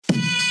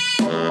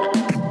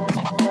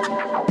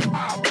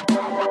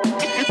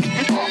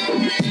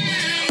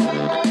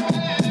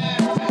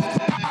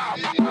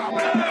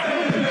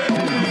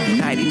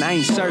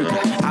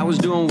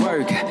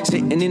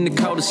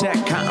the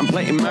cul-de-sac,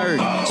 contemplating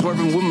murder.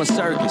 Swerving with my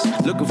circus,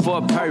 looking for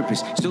a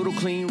purpose. Pseudo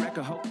clean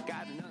record, hope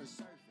got another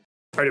surface.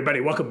 All right,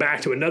 everybody, welcome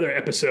back to another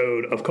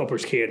episode of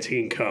Culper's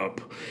Canteen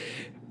Cup.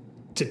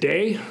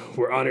 Today,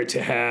 we're honored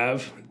to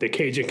have the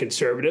Cajun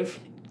conservative,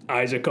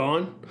 Isaac,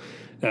 on,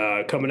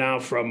 coming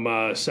out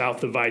from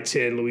south of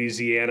I-10,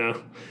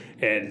 Louisiana,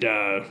 and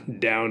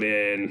down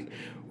in,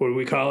 what do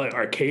we call it,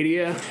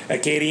 Arcadia?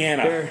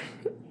 Acadiana.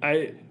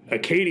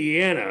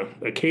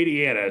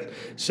 Acadiana.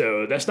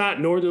 So that's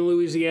not northern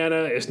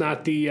Louisiana. It's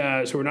not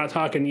the, so we're not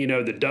talking,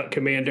 the Duck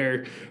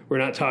Commander. We're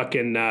not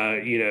talking,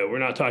 we're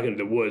not talking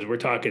the woods. We're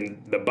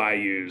talking the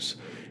bayous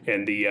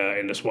and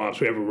the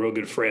swamps. We have a real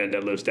good friend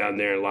that lives down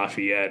there in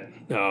Lafayette,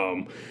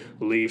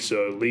 Leaf.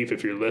 So Leaf,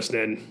 if you're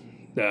listening,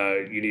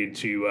 you need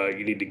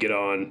to get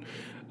on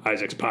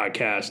Isaac's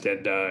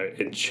podcast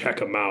and check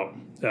him out.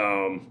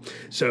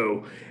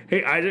 So,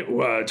 hey, Isaac,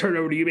 turn it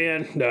over to you,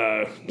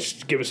 man.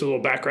 Just give us a little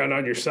background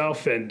on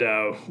yourself and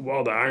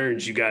all the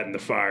irons you got in the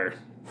fire.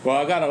 Well,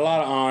 I got a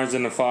lot of irons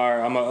in the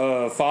fire. I'm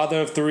a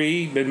father of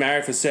 3, been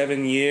married for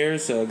 7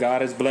 years.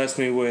 God has blessed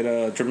me with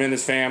a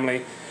tremendous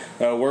family.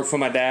 Work for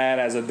my dad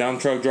as a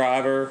dump truck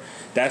driver.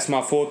 That's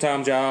my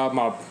full-time job.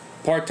 My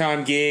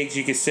part-time gigs,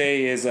 you could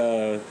say, is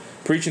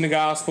preaching the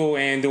gospel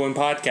and doing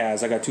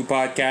podcasts. I got 2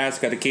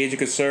 podcasts. Got the Cajun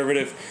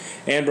Conservative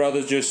and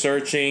Brothers Just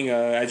Searching.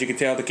 As you can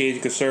tell, the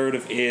Cajun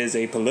Conservative is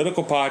a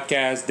political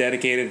podcast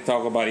dedicated to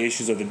talk about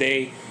issues of the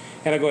day.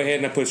 And I go ahead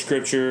and I put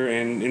scripture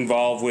and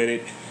involved with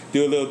it.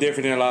 Do a little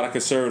different than a lot of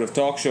conservative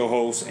talk show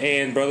hosts.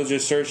 And Brothers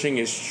Just Searching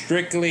is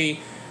strictly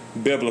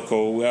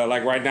biblical.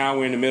 Like right now,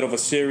 we're in the middle of a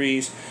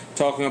series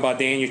talking about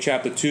Daniel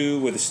chapter 2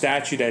 with the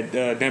statue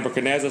that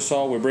Nebuchadnezzar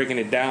saw. We're breaking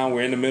it down.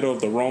 We're in the middle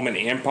of the Roman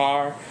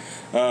Empire.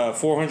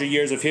 400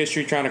 years of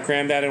history, trying to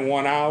cram that in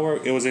 1 hour.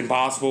 It was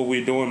impossible.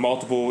 We're doing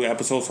multiple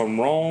episodes from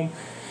Rome.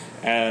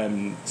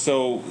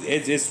 So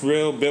it's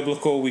real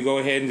biblical. We go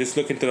ahead and just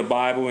look into the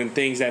Bible and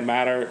things that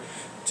matter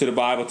to the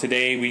Bible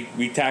today.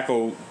 We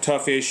tackle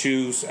tough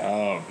issues,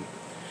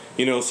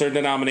 certain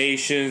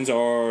denominations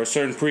or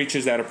certain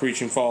preachers that are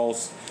preaching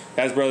false.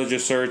 That's Brother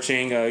Just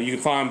Searching. You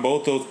can find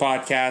both those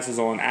podcasts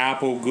on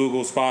Apple,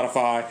 Google,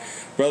 Spotify.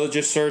 Brother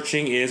Just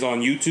Searching is on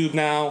YouTube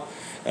now.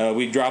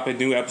 We drop a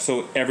new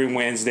episode every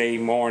Wednesday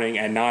morning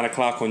at 9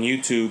 o'clock on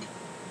YouTube.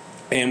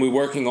 And we're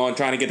working on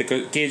trying to get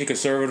the Cajun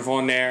Conservative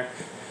on there.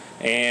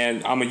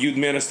 And I'm a youth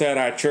minister at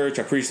our church.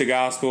 I preach the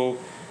gospel.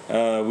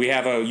 We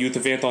have a youth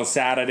event on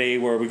Saturday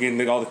where we're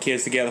getting all the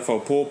kids together for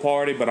a pool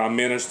party, but I'm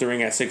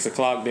ministering at 6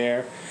 o'clock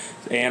there.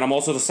 And I'm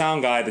also the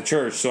sound guy at the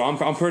church, so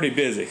I'm pretty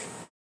busy.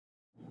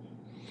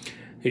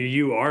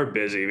 You are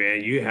busy,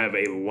 man. You have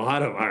a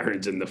lot of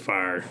irons in the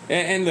fire.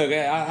 And look,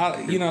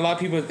 I a lot of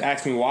people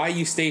ask me why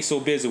you stay so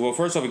busy. Well,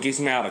 first off, it gets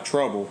me out of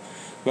trouble.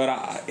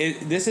 But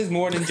this is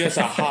more than just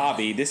a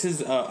hobby. This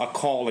is a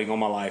calling on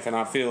my life, and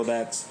I feel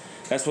this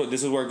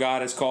is where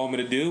God has called me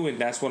to do, and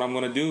that's what I'm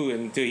going to do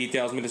until He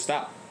tells me to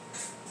stop.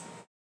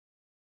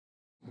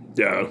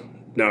 Yeah,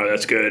 no,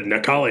 that's good. And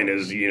that calling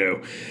is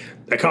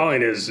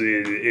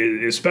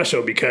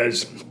special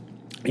because.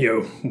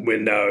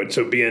 When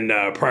being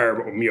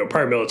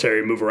prior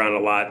military, move around a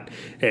lot,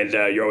 and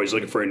you're always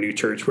looking for a new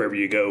church wherever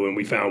you go. And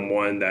we found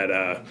one that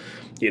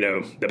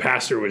the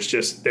pastor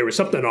was there was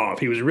something off.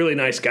 He was a really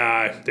nice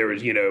guy. There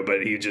was but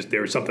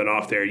there was something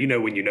off there.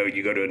 When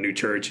you go to a new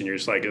church and you're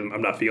just like,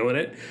 I'm not feeling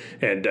it.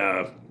 And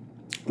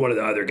one of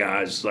the other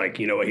guys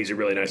he's a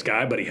really nice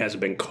guy, but he hasn't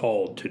been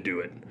called to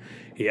do it.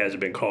 He hasn't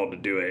been called to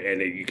do it,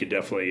 and you could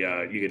definitely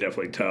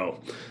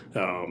tell.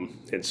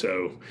 And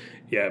so,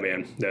 yeah,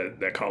 man,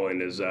 that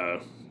calling is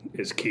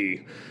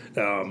key.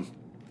 So,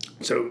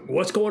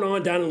 what's going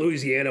on down in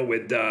Louisiana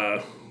with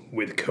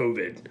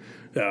COVID?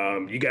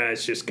 You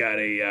guys just got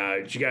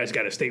a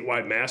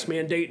statewide mask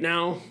mandate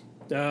now.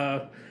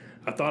 I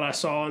thought I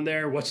saw in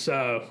there. What's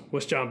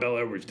John Bell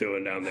Edwards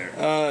doing down there?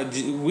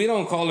 We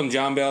don't call him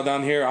John Bell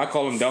down here. I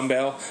call him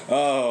Dumbbell.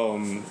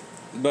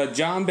 But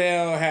John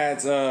Bell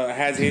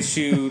has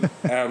issued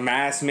a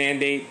mask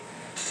mandate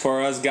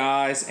for us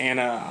guys,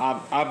 and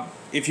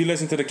if you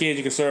listen to the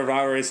Cajun Conservative, I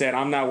already said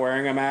I'm not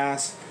wearing a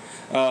mask.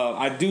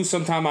 I do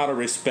sometime out of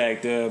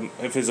respect.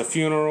 If it's a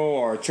funeral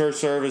or a church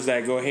service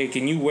that go, hey,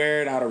 can you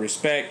wear it out of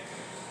respect?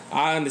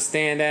 I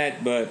understand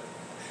that, but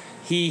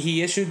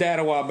he issued that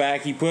a while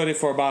back. He put it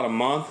for about a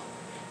month,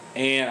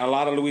 and a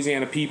lot of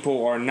Louisiana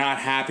people are not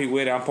happy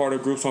with it. I'm part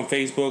of groups on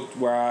Facebook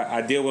where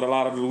I deal with a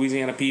lot of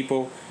Louisiana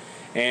people.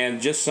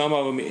 And just some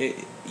of them,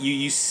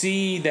 you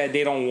see that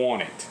they don't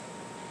want it.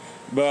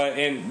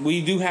 And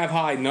we do have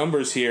high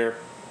numbers here.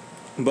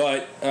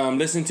 But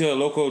listening to a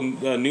local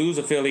news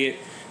affiliate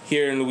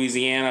here in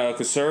Louisiana, a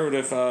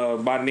conservative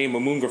by the name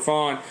of Moon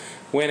Griffon,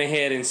 went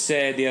ahead and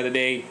said the other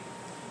day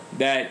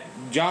that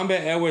John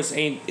Bell Edwards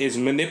is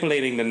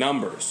manipulating the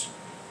numbers.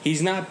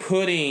 He's not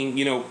putting,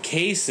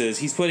 cases.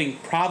 He's putting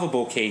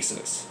probable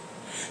cases.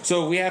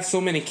 So we have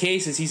so many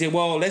cases. He said,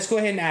 well, let's go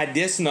ahead and add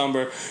this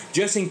number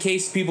just in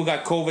case people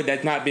got COVID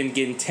that's not been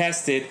getting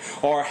tested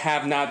or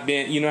have not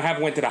been,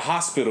 haven't went to the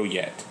hospital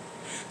yet.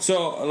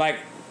 So,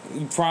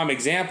 prime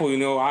example,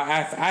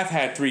 I've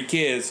had 3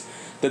 kids.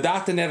 The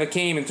doctor never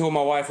came and told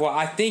my wife, well,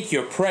 I think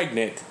you're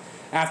pregnant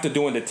after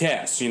doing the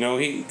test,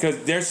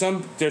 because there's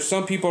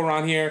some people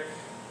around here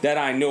that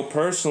I know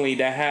personally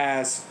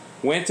that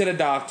went to the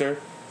doctor,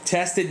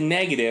 tested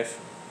negative.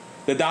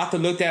 The doctor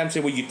looked at him and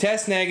said, well, you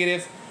test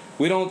negative.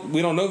 We don't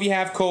know if you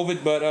have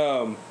COVID, but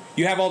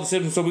you have all the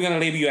symptoms, so we're going to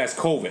label you as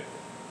COVID.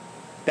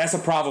 That's a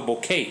probable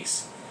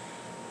case.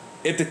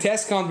 If the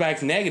test comes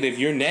back negative,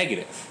 you're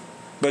negative.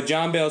 But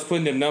John Bell's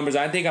putting them numbers.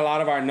 I think a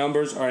lot of our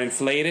numbers are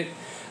inflated.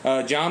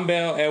 John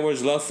Bell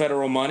Edwards loves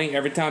federal money.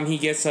 Every time he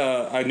gets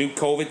a new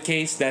COVID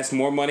case, that's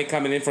more money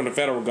coming in from the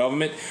federal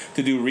government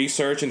to do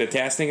research and the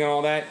testing and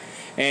all that.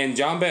 And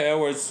John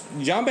Bell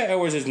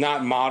Edwards is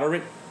not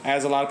moderate,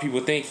 as a lot of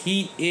people think.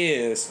 He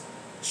is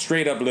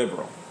straight up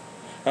liberal.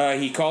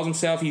 He calls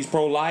himself, he's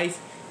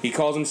pro-life. He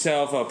calls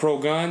himself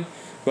pro-gun,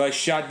 but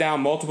shot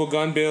down multiple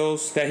gun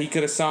bills that he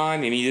could have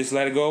signed, and he just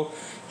let it go.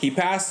 He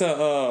passed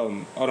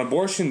an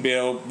abortion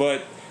bill,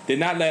 but did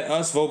not let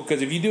us vote,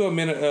 because if you do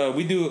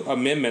we do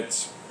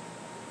amendments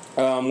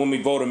when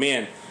we vote them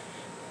in.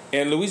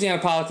 And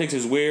Louisiana politics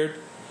is weird.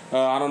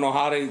 I don't know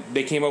how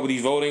they came up with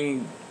these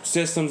voting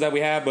systems that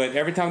we have, but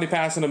every time they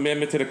pass an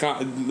amendment to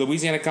the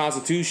Louisiana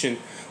Constitution,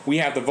 we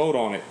have to vote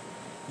on it.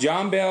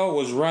 John Bell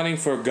was running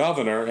for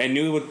governor and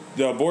knew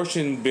the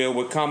abortion bill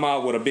would come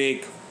out with a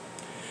big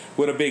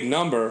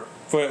number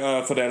for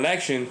the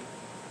election.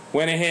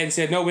 Went ahead and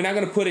said, no, we're not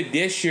going to put it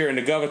this year in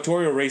the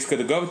gubernatorial race, because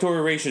the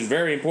gubernatorial race is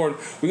very important.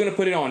 We're going to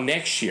put it on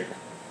next year.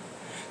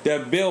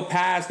 The bill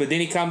passed, but then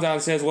he comes out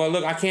and says, well,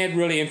 look, I can't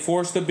really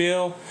enforce the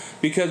bill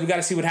because we got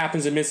to see what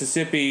happens in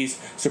Mississippi's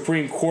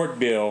Supreme Court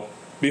bill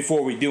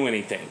before we do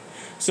anything.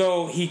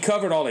 So he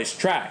covered all his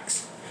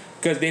tracks.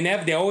 Because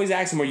they always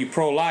ask him, are you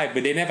pro-life?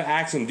 But they never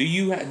ask him, do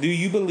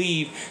you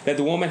believe that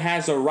the woman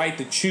has the right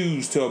to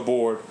choose to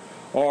abort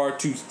or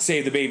to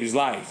save the baby's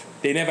life?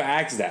 They never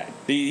ask that.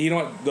 The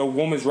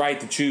woman's right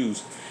to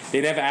choose. They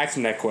never ask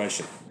him that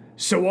question.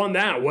 So on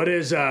that, what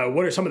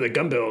are some of the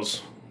gun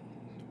bills?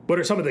 What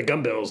are some of the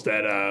gun bills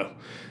that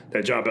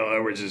John Bell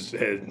Edwards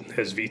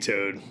has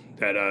vetoed?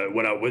 That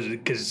went out, was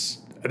it because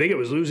I think it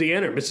was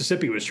Louisiana or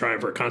Mississippi was trying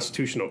for a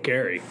constitutional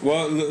carry.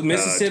 Well,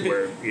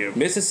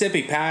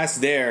 Mississippi passed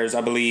theirs,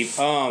 I believe.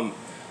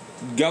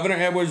 Governor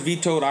Edwards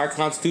vetoed our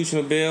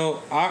constitutional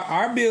bill.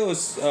 Our bill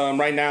is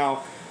right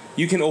now,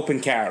 you can open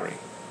carry.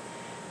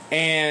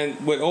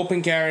 And with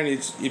open carrying,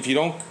 if you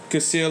don't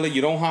conceal it,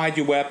 you don't hide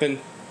your weapon,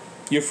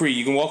 you're free.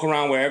 You can walk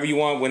around wherever you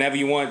want, whenever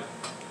you want,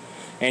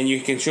 and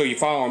you can show your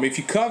firearm. If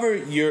you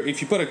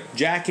put a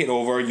jacket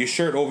over, your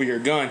shirt over your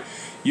gun,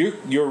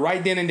 you're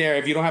right then and there.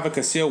 If you don't have a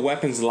concealed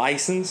weapons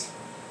license,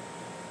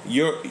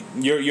 you're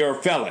a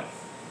felon.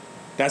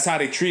 That's how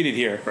they treat it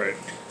here. Right.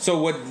 So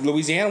what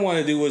Louisiana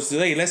wanted to do was,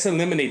 hey, let's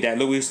eliminate that.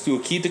 We'll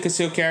keep the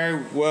concealed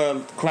carry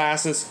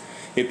classes.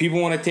 If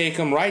people want to take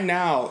them right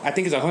now, I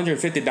think it's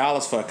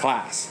 $150 for a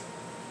class.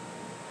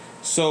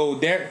 So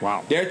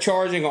they're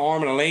charging an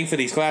arm and a leg for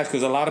these classes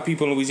because a lot of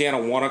people in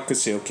Louisiana want to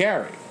conceal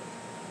carry.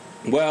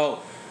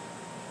 Well,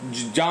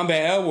 John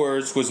Bell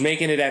Edwards was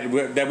making it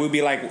that would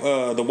be like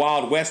the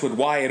Wild West with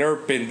Wyatt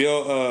Earp and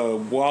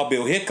Wild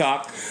Bill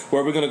Hickok,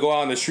 where we're going to go out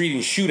on the street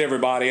and shoot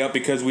everybody up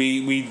because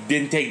we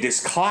didn't take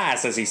this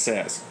class, as he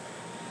says.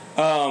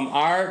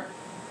 Our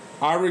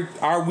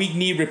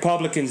weak-kneed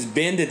Republicans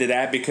bended to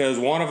that because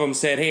one of them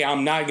said, hey,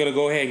 I'm not going to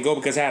go ahead and go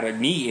because I had a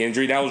knee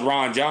injury. That was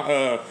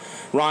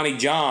Ronnie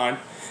John.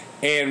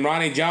 And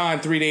Ronnie John,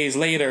 3 days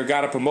later,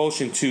 got a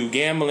promotion to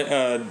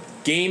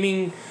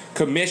gaming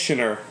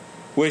commissioner,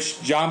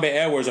 which John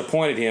Bell Edwards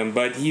appointed him,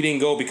 but he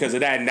didn't go because of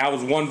that. And that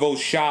was one vote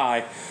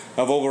shy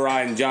of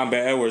overriding John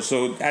Bell Edwards.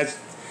 So as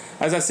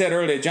I said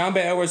earlier, John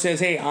Bell Edwards says,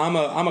 hey, I'm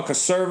a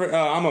conservative,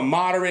 I'm a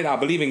moderate, I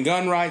believe in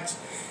gun rights.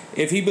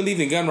 If he believed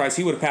in gun rights,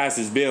 he would have passed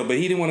this bill, but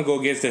he didn't want to go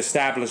against the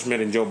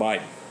establishment and Joe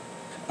Biden.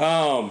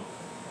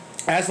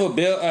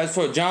 As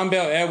for John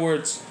Bell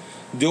Edwards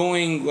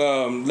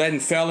letting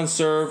felons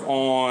serve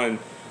on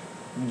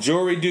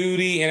jury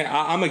duty, and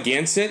I'm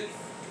against it.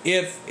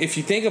 If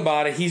you think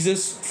about it, he's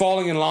just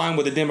falling in line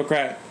with the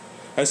Democrat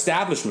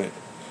establishment.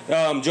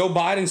 Joe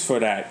Biden's for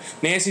that.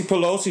 Nancy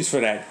Pelosi's for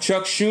that.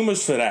 Chuck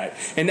Schumer's for that.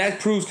 And that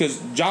proves, because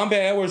John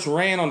Bell Edwards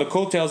ran on the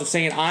coattails of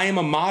saying, I am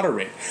a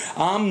moderate.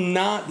 I'm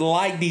not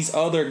like these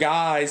other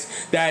guys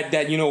that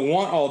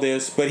want all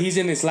this, but he's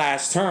in his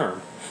last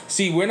term.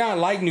 See, we're not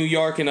like New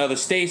York and other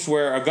states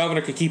where a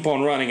governor could keep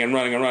on running and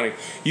running and running.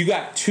 You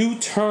got 2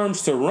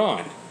 terms to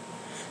run.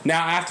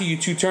 Now, after you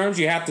 2 terms,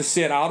 you have to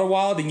sit out a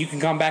while, then you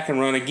can come back and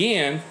run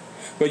again,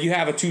 but you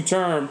have a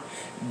 2-term.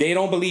 They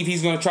don't believe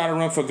he's going to try to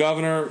run for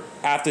governor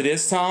after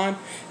this time.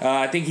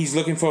 I think he's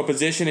looking for a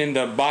position in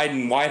the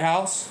Biden White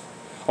House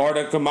or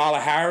the Kamala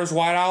Harris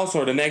White House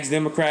or the next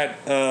Democrat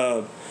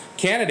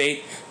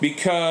candidate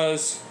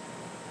because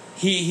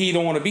he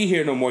don't want to be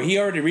here no more. He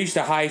already reached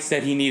the heights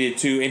that he needed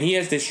to, and he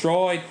has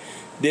destroyed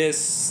this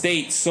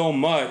state so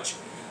much.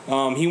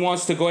 He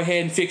wants to go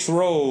ahead and fix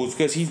roads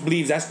because he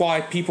believes that's why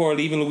people are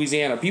leaving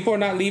Louisiana. People are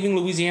not leaving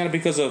Louisiana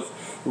because of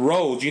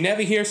roads. You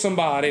never hear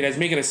somebody that's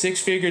making a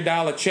 $6-figure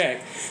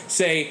check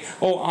say,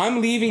 "Oh,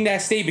 I'm leaving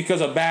that state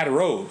because of bad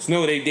roads."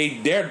 No,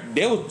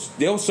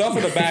 they'll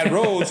suffer the bad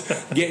roads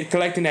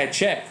collecting that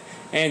check.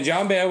 And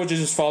John Bel Edwards is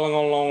just following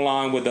on a long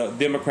line with the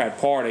Democrat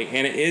Party,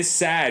 and it is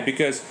sad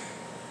because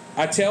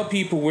I tell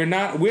people we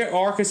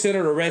are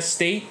considered a red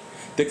state.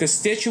 The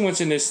constituents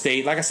in this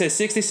state, like I said,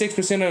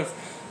 66% of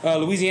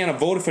Louisiana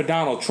voted for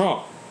Donald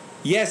Trump.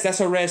 Yes,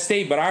 that's a red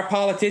state, but our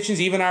politicians,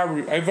 even our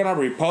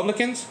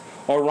Republicans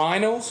or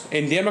rhinos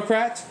and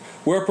Democrats,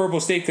 we're a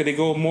purple state because they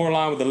go more in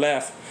line with the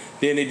left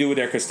than they do with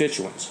their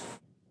constituents.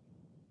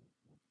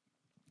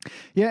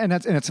 Yeah, and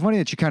it's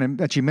funny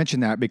that you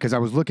mentioned that, because I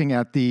was looking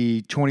at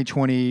the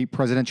 2020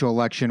 presidential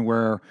election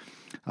where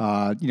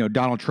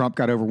Donald Trump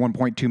got over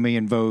 1.2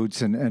 million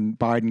votes and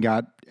Biden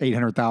got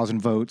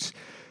 800,000 votes.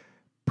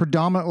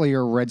 Predominantly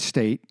a red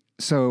state.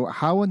 So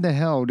how in the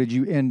hell did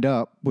you end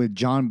up with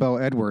John Bel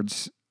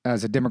Edwards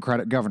as a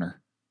Democratic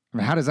governor? I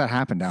mean, how does that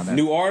happen down there?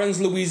 New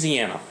Orleans,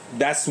 Louisiana.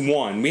 That's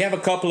one. We have a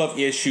couple of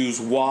issues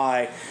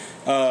why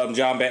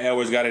John Bel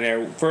Edwards got in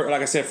there.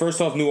 Like I said, first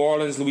off, New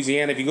Orleans,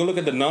 Louisiana. If you go look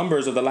at the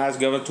numbers of the last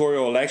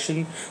gubernatorial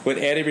election with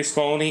Eddie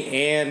Rispone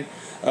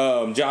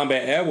and John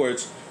Bel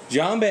Edwards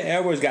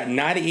got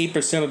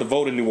 98% of the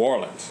vote in New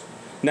Orleans.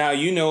 Now,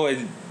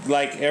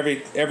 like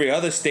every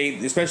other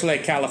state, especially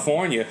like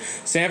California,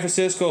 San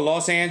Francisco,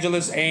 Los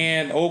Angeles,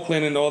 and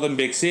Oakland and all them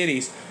big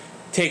cities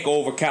take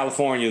over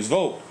California's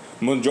vote.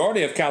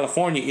 Majority of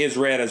California is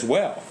red as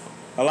well.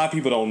 A lot of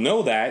people don't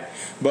know that,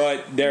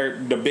 but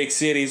the big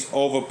cities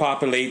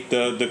overpopulate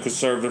the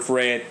conservative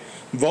red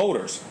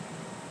voters.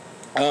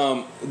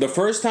 The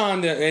first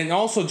time, and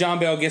also John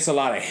Bel gets a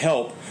lot of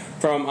help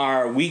from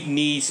our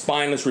weak-kneed,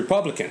 spineless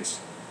Republicans.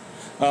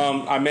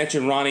 I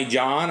mentioned Ronnie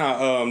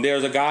John.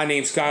 There's a guy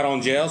named Scott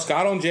Angel.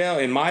 Scott Angel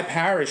in my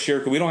parish here,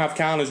 because we don't have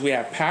counties, we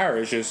have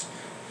parishes,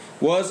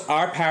 was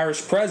our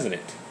parish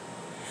president.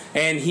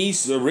 And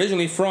he's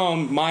originally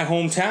from my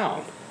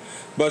hometown.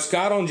 But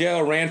Scott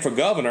Angel ran for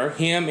governor.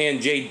 Him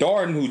and Jay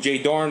Darden, who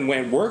Jay Darden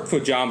went work for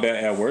John Bel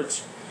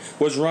Edwards,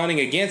 was running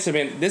against him.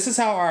 And this is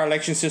how our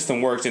election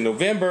system works. In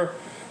November,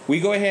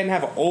 we go ahead and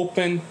have an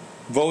open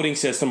voting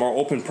system or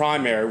open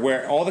primary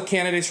where all the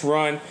candidates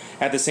run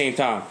at the same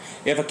time.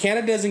 If a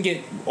candidate doesn't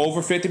get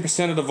over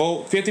 50% of the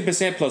vote,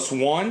 50% plus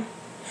one,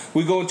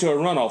 we go into a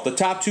runoff. The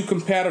top two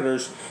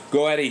competitors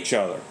go at each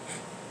other.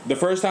 The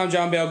first time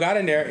John Bel got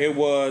in there, it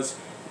was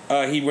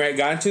got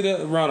into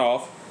the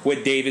runoff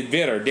with David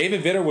Vitter.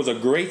 David Vitter was a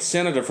great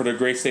senator for the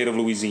great state of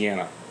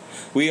Louisiana.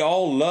 We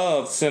all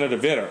loved Senator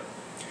Vitter.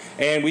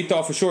 And we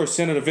thought for sure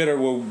Senator Vitter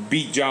will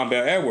beat John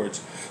Bel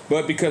Edwards.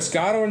 But because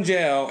Scott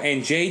Angel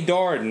and Jay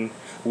Darden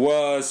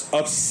was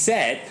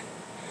upset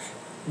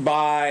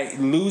by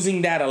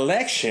losing that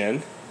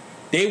election,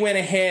 they went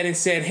ahead and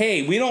said,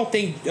 hey, we don't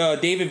think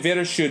David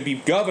Vitter should be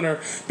governor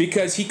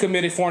because he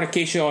committed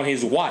fornication on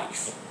his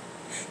wife.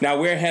 Now,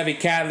 we're a heavy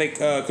Catholic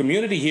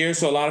community here,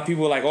 so a lot of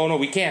people are like, oh, no,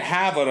 we can't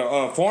have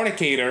a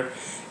fornicator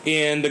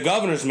in the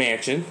governor's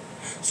mansion.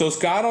 So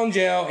Scott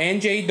Angel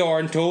and Jay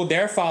Darden told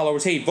their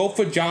followers, hey, vote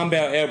for John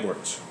Bel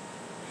Edwards.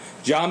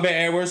 John Bel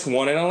Edwards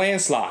won in a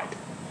landslide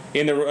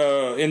in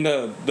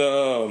the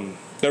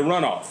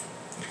runoff.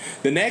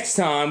 The next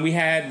time we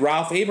had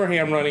Ralph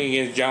Abraham running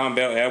against John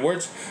Bel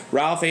Edwards.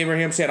 Ralph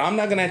Abraham said, I'm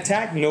not going to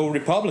attack no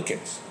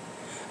Republicans.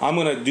 I'm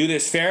going to do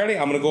this fairly.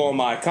 I'm going to go on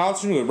my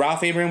constitution.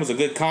 Ralph Abraham was a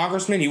good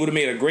congressman. He would have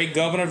made a great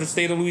governor of the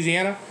state of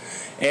Louisiana.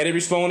 Eddie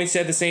Rispone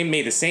said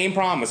made the same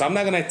promise. I'm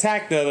not going to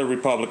attack the other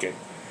Republican.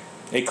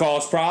 It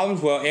caused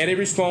problems. Well, Eddie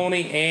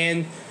Rispone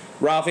and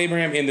Ralph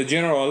Abraham in the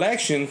general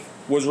election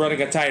was running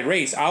a tight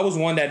race. I was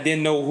one that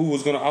didn't know who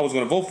I was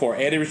going to vote for,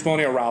 Eddie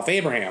Rispone or Ralph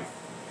Abraham.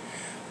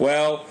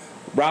 Well,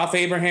 Ralph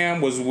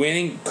Abraham was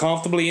winning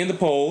comfortably in the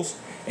polls.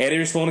 Eddie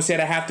Rispone said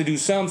I have to do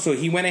something, so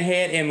he went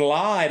ahead and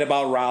lied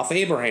about Ralph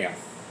Abraham.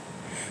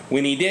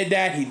 When he did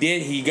that,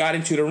 he got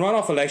into the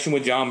runoff election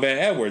with John Bel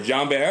Edwards.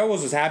 John Bel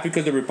Edwards was happy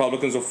because the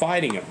Republicans were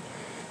fighting him.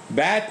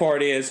 Bad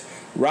part is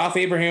Ralph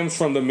Abraham's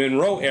from the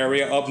Monroe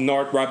area up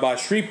north right by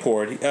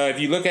Shreveport. If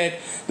you look at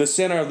the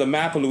center of the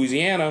map of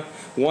Louisiana,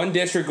 one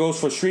district goes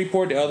for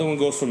Shreveport, the other one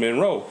goes for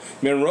Monroe.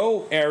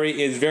 Monroe area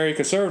is very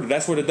conservative.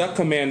 That's where the duck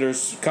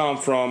commanders come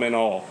from and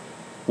all.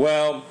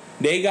 Well,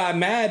 they got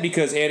mad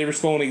because Eddie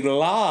Rispone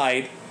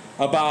lied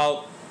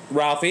about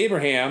Ralph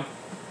Abraham.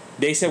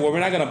 They said, well, we're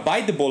not going to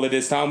bite the bullet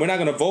this time. We're not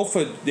going to vote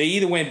for... They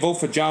either went vote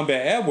for John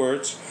Bel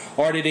Edwards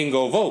or they didn't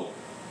go vote.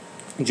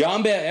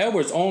 John Bel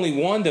Edwards only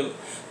won the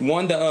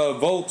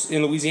votes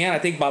in Louisiana, I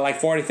think, by like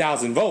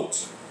 40,000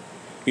 votes.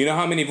 You know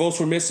how many votes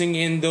were missing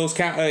in those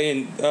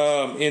in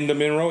the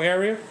Monroe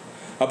area?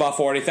 About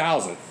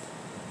 40,000.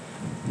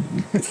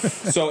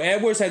 So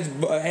Edwards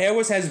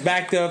has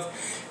backed up.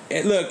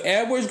 Look,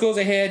 Edwards goes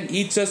ahead and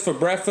eats us for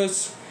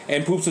breakfast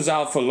and poops us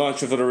out for lunch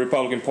for the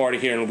Republican Party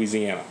here in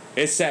Louisiana.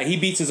 It's sad. He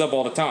beats us up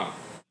all the time.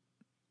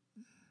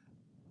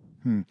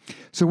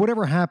 So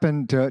whatever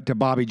happened to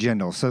Bobby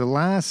Jindal? So the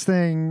last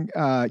thing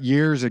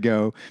years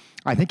ago,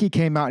 I think he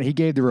came out and he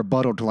gave the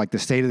rebuttal to like the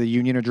State of the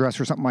Union address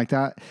or something like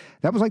that.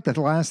 That was like the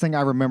last thing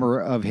I remember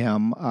of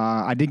him.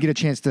 I did get a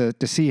chance to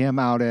see him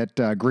out at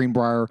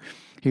Greenbrier.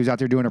 He was out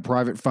there doing a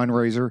private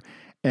fundraiser.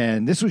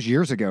 And this was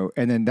years ago.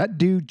 And then that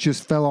dude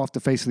just fell off the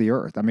face of the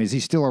earth. I mean, is he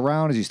still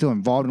around? Is he still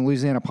involved in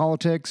Louisiana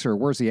politics, or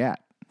where's he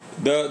at?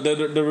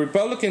 The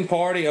Republican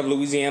Party of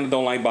Louisiana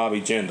don't like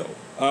Bobby Jindal.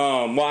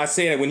 Well, I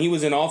say that when he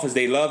was in office,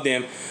 they loved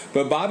him,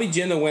 but Bobby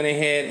Jindal went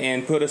ahead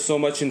and put us so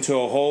much into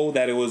a hole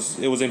that it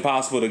was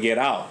impossible to get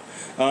out.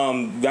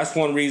 That's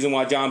one reason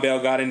why John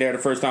Bell got in there the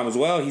first time as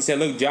well. He said,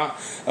 "Look,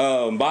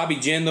 Bobby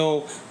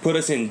Jindal put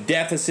us in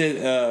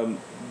deficit."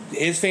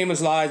 His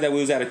famous lies that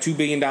we was at a $2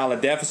 billion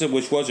deficit,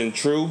 which wasn't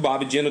true.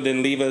 Bobby Jindal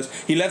didn't leave us.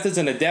 He left us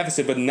in a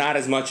deficit, but not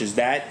as much as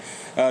that.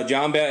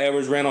 John Bell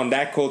Edwards ran on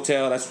that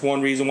coattail. That's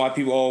one reason why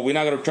people, we're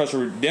not going to trust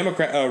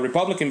a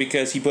Republican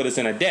because he put us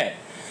in a debt.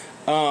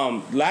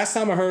 Last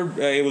time I heard,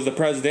 it was the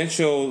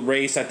presidential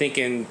race, I think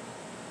in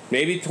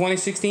maybe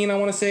 2016, I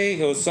want to say.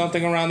 It was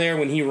something around there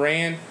when he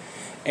ran.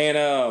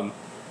 And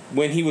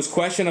when he was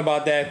questioned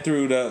about that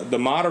through the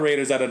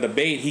moderators at a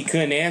debate, he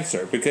couldn't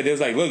answer because it was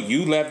like, look,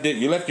 you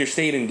left your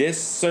state in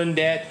this certain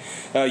debt.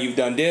 You've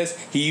done this.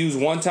 He used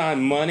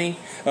one-time money.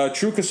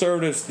 True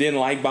conservatives didn't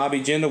like Bobby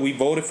Jindal. We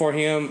voted for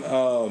him.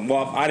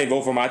 Well, I didn't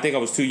vote for him. I think I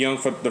was too young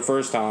for the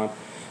first time.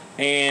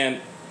 And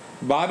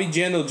Bobby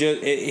Jindal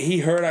he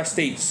hurt our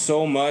state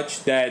so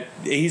much that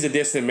he's a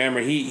distant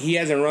memory. He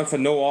hasn't run for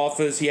no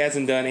office. He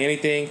hasn't done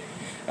anything.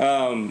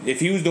 If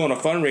he was doing a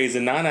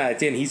fundraiser, 9 out of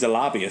 10, he's a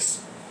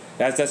lobbyist.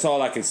 That's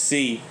all I can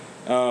see.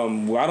 I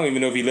don't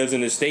even know if he lives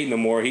in the state no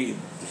more.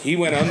 He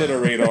went under the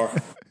radar.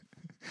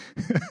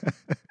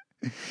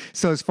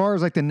 So as far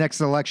as like the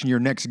next election, your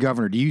next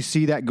governor, do you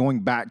see that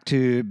going back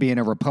to being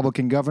a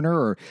Republican governor,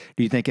 or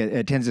do you think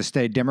it tends to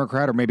stay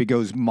Democrat, or maybe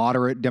goes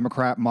moderate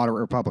Democrat,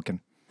 moderate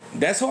Republican?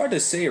 That's hard to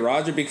say,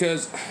 Roger,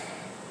 because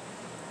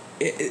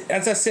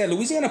as I said,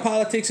 Louisiana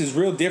politics is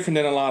real different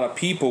than a lot of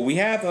people. We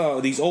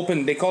have these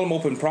they call them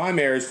open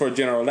primaries for a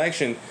general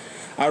election.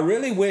 I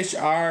really wish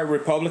our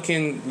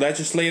Republican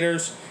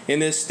legislators in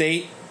this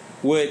state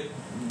would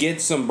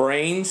get some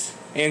brains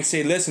and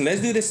say, listen,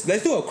 let's do this.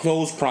 Let's do a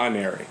closed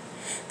primary.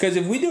 Because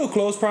if we do a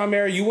closed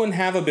primary, you wouldn't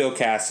have a Bill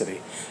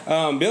Cassidy.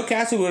 Bill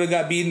Cassidy would have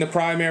got beat in the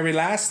primary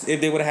last if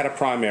they would have had a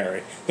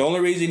primary. The only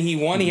reason he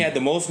won, he had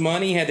the most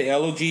money. He had the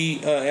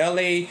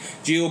LA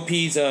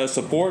GOP's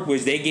support,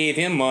 which they gave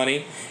him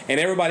money. And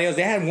everybody else,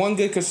 they had one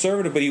good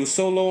conservative, but he was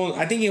so low.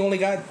 I think he only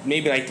got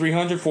maybe like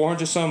 300,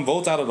 400 some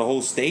votes out of the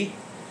whole state.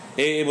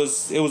 It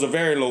was a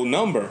very low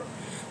number.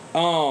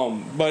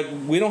 But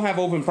we don't have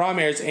open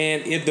primaries.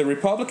 And if the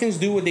Republicans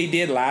do what they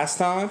did last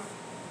time,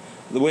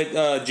 with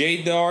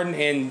Jay Darden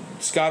and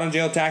Scott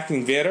Angel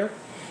attacking Vitter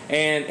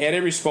and Eddie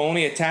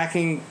Risponi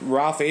attacking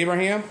Ralph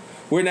Abraham,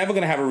 we're never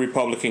going to have a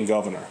Republican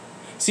governor.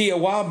 See, a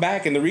while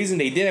back, and the reason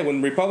they did it,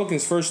 when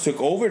Republicans first took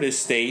over this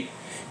state,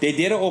 they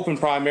did an open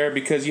primary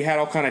because you had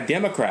all kind of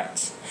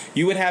Democrats.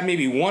 You would have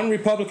maybe one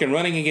Republican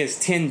running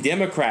against 10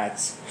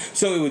 Democrats,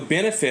 so it would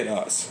benefit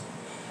us.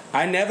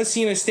 I never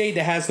seen a state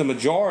that has the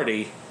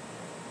majority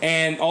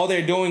and all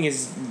they're doing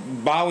is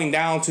bowing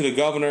down to the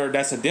governor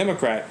that's a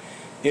Democrat.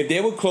 If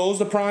they would close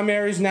the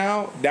primaries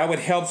now, that would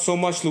help so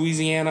much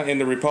Louisiana and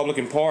the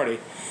Republican Party.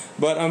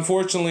 But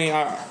unfortunately,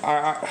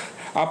 our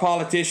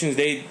politicians,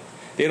 they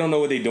don't know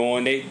what they're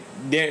doing.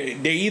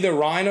 They're either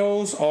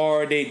rhinos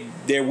or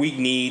they're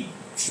weak-kneed,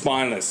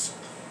 spineless.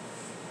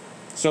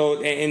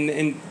 So,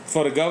 and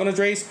for the governor's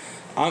race,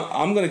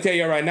 I'm going to tell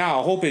you right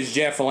now, I hope it's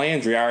Jeff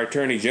Landry, our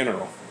Attorney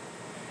General.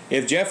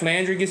 If Jeff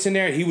Landry gets in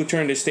there, he would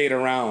turn the state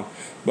around.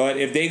 But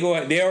if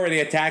they're already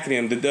attacking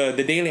him.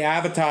 The Daily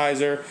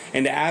Advertiser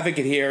and the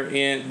Advocate here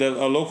in the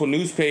local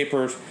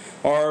newspapers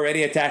are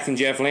already attacking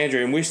Jeff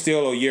Landry, and we're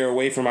still a year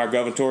away from our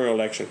gubernatorial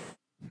election.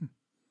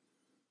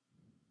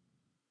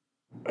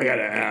 I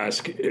gotta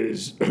ask,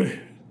 is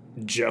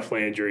Jeff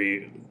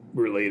Landry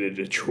related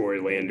to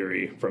Troy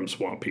Landry from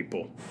Swamp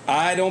People?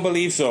 I don't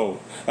believe so.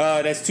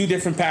 That's two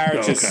different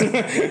parishes.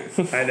 Okay.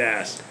 I'd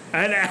ask.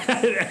 I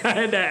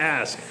had to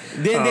ask.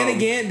 Then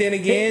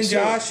again, so,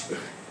 Josh,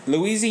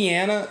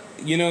 Louisiana,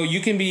 you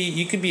can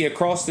be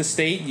across the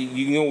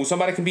state.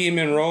 Somebody can be in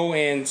Monroe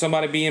and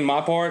somebody be in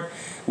my part.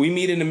 We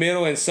meet in the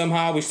middle and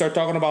somehow we start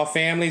talking about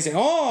families. And,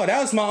 oh, that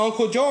was my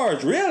Uncle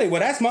George. Really? Well,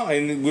 that's my...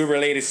 And we're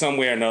related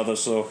somewhere or another,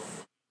 so...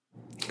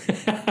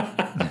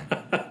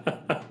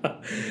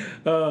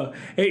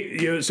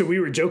 Hey, so we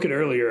were joking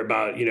earlier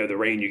about, the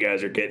rain you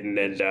guys are getting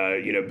and,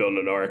 building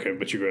an ark,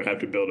 but you're going to have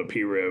to build a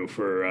P-row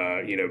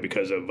for,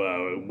 because of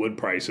wood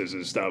prices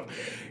and stuff.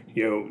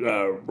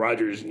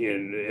 Rogers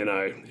and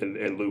I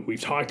and Luke,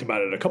 we've talked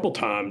about it a couple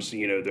times,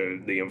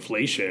 the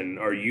inflation.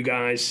 Are you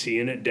guys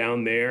seeing it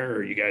down there?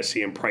 Are you guys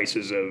seeing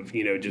prices of,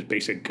 just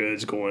basic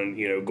goods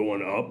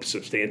going up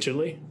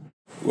substantially?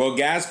 Well,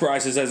 gas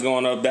prices has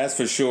gone up, that's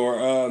for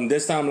sure.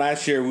 This time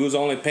last year, we was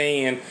only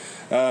paying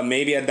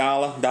maybe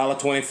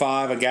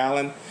 $1.25 a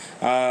gallon.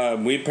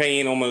 We're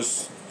paying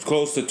almost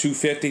close to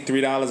 $2.50,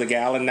 $3 a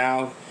gallon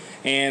now.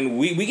 And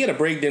we get a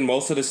break than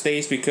most of the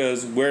states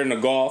because we're in the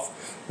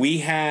Gulf. We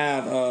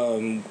have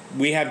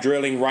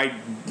drilling right,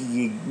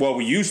 well,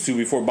 we used to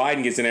before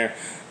Biden gets in there,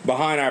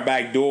 behind our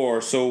back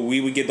door, so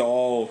we would get the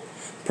oil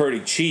pretty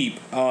cheap.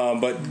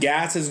 But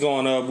gas has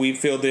gone up. We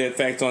feel the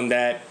effect on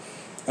that.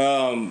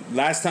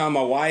 Last time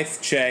my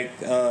wife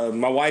checked,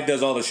 my wife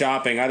does all the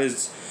shopping. I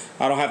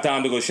don't have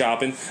time to go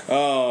shopping.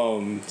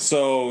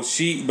 So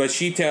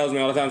she tells me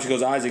all the time, she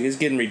goes, Isaac, it's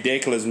getting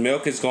ridiculous.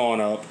 Milk is going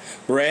up.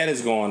 Bread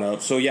is going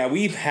up. So yeah,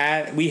 we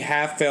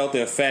have felt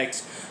the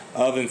effects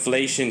of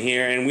inflation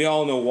here, and we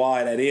all know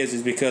why that is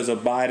because of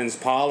Biden's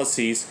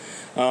policies.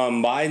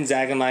 Biden's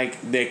acting like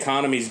the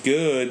economy's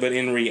good, but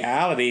in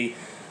reality,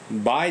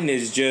 Biden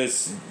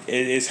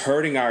is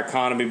hurting our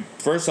economy.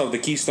 First off, the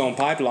Keystone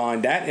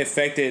Pipeline, that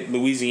affected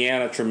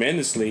Louisiana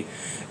tremendously.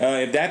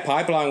 If that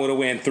pipeline would have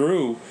went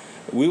through,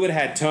 we would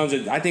have had tons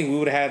of, I think we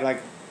would have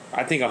had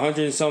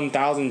 100 and some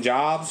thousand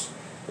jobs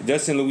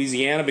just in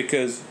Louisiana,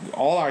 because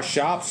all our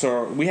shops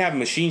we have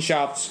machine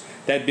shops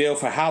that build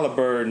for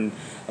Halliburton,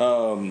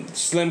 all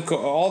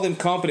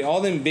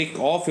them big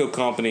oil field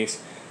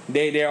companies.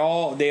 They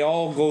all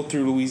go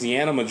through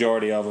Louisiana,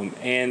 majority of them.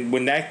 And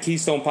when that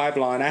Keystone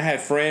Pipeline, I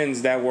had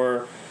friends that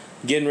were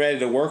getting ready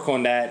to work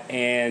on that,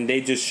 and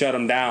they just shut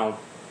them down.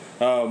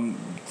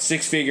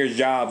 6-figure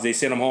jobs, they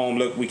sent them home.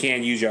 Look, we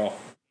can't use y'all.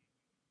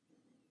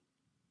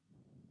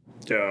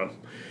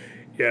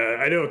 Yeah,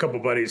 I know a couple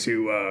buddies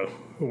who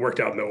worked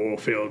out in the oil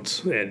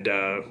fields, and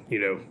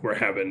were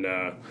having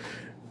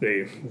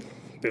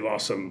they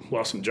lost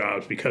some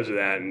jobs because of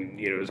that, and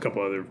there's a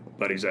couple other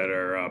buddies that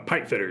are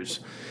pipe fitters,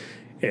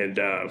 and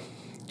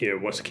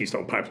once the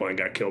Keystone Pipeline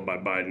got killed by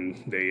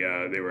Biden,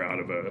 they were out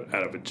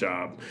of a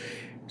job.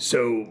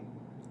 So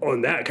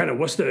on that, kind of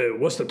what's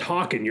the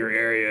talk in your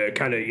area,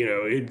 kind of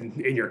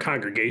in your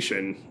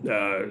congregation,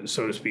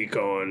 so to speak,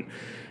 on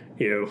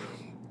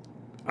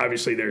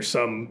obviously there's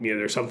some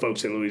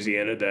folks in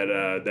Louisiana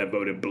that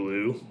voted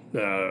blue.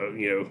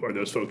 Are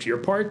those folks your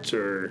parts,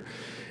 or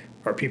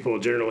are people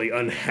generally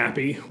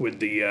unhappy with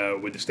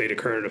the state of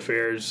current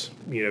affairs?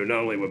 Not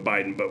only with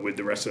Biden, but with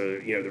the rest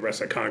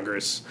of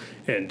Congress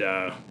and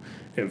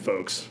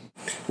folks.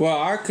 Well,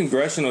 our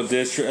congressional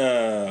district,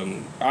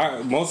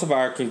 most of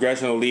our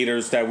congressional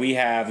leaders that we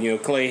have,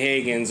 Clay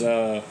Higgins,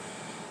 Julie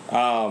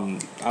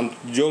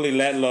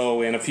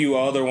Letlow, and a few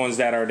other ones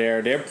that are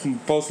there. They're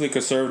mostly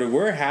conservative.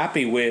 We're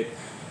happy with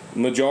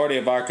majority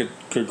of our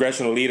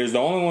congressional leaders. The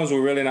only ones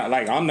we're really not,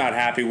 I'm not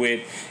happy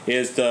with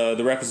is the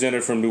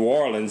representative from New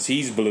Orleans.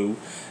 He's blue.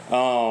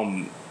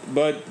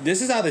 But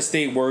this is how the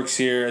state works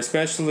here,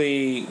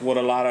 especially with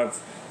a lot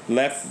of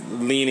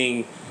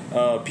left-leaning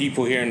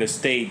people here in the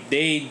state.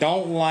 They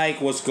don't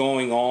like what's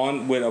going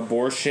on with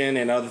abortion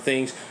and other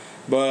things,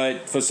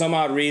 but for some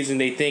odd reason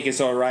they think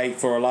it's all right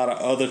for a lot of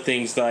other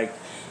things like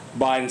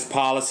Biden's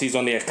policies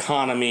on the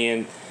economy,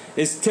 and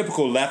it's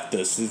typical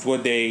leftists is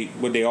what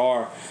they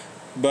are.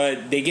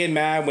 But they get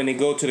mad when they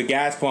go to the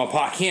gas pump.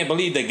 I can't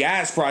believe the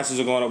gas prices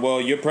are going up.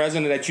 Well, your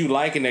president that you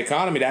like in the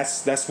economy,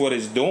 that's what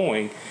it's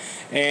doing.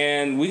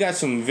 And we got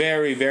some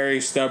very,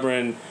 very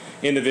stubborn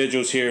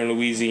individuals here in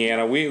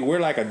Louisiana. We're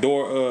like a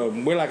door.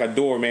 We're like a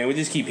door, man. We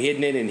just keep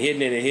hitting it and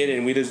hitting it and hitting it,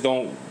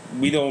 and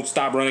we don't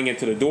stop running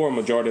into the door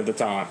majority of the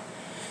time.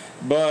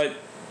 But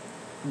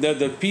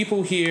the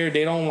people here,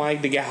 they don't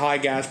like the high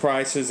gas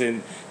prices,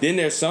 and then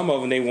there's some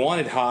of them they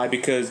want it high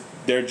because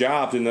their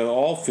jobs in the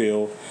oil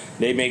field,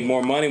 they make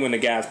more money when the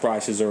gas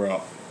prices are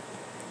up.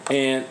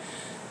 And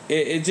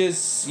it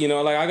just,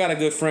 I got a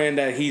good friend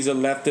that he's a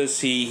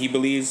leftist. He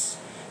believes,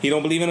 he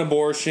don't believe in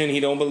abortion.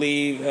 He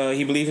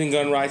believes in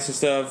gun rights and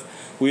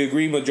stuff. We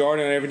agree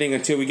majority on everything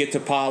until we get to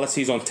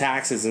policies on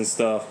taxes and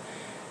stuff.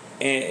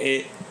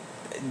 And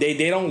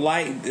they don't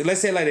like,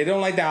 let's say they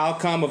don't like the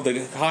outcome of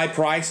the high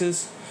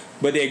prices,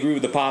 but they agree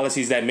with the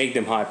policies that make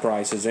them high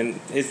prices. And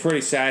it's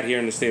pretty sad here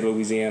in the state of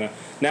Louisiana.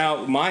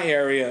 Now, my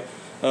area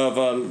of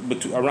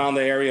around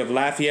the area of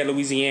Lafayette,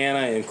 Louisiana,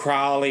 and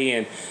Crowley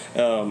and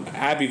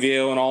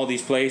Abbeville and all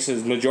these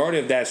places, majority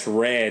of that's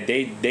red.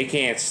 They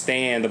can't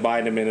stand the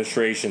Biden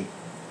administration.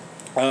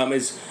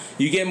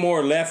 You get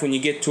more left when you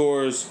get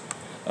towards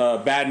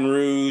Baton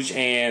Rouge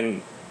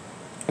and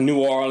New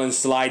Orleans,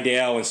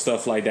 Slidell, and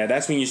stuff like that.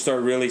 That's when you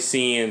start really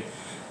seeing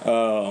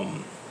the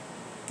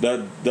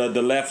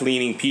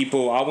left-leaning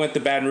people. I went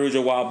to Baton Rouge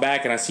a while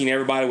back, and I seen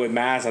everybody with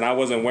masks, and I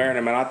wasn't wearing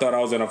them, and I thought I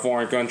was in a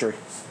foreign country.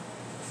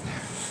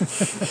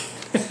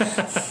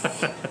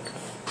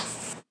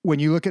 When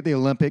you look at the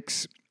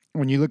Olympics,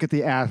 when you look at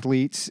the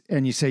athletes,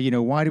 and you say,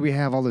 why do we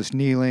have all this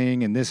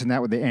kneeling and this and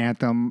that with the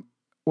anthem?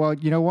 Well,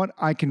 you know what?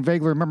 I can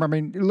vaguely remember. I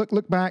mean,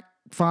 look back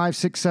 5,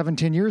 6, 7,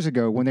 10 years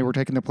ago when they were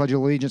taking the Pledge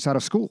of Allegiance out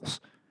of schools.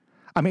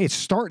 I mean, it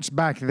starts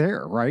back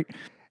there, right?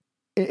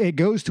 It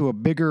goes to a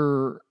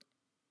bigger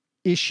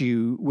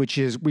issue, which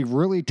is we've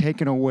really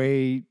taken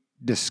away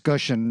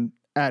discussion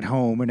at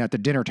home and at the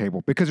dinner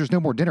table because there's no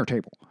more dinner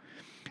table.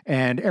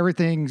 And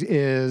everything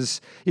is,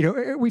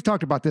 we've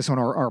talked about this on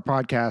our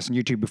podcast and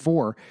YouTube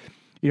before.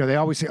 They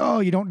always say,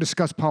 oh, you don't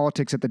discuss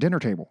politics at the dinner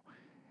table.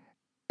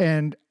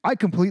 And I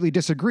completely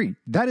disagree.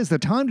 That is the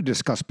time to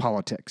discuss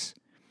politics.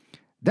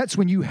 That's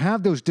when you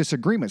have those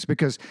disagreements,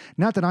 because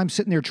not that I'm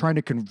sitting there trying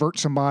to convert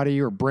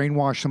somebody or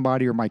brainwash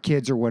somebody or my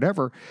kids or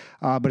whatever,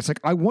 but it's like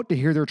I want to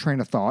hear their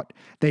train of thought.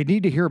 They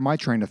need to hear my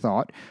train of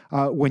thought.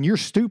 When you're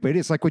stupid,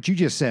 it's like what you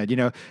just said.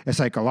 It's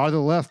like a lot of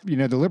the left, the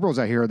liberals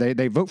out here,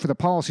 they vote for the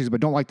policies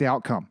but don't like the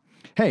outcome.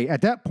 Hey,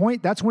 at that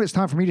point, that's when it's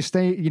time for me to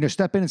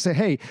step in and say,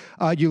 hey,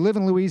 you live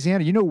in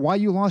Louisiana. You know why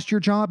you lost your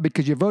job?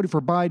 Because you voted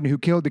for Biden, who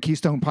killed the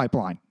Keystone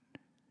Pipeline.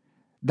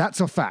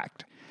 That's a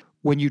fact.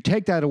 When you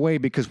take that away,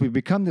 because we've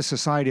become this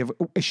society of,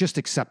 it's just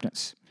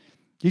acceptance.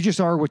 You just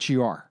are what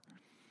you are.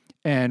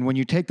 And when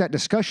you take that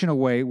discussion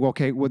away,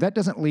 that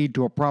doesn't lead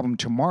to a problem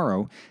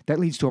tomorrow. That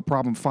leads to a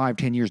problem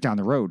 5-10 years down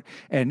the road.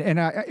 And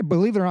I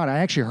believe it or not, I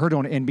actually heard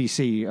on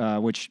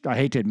NBC, which I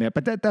hate to admit,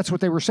 but that's what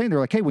they were saying. They're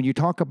like, hey, when you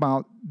talk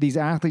about these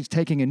athletes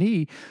taking a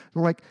knee,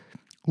 they're like,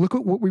 look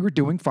at what we were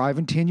doing 5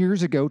 and 10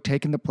 years ago,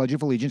 taking the Pledge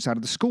of Allegiance out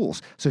of the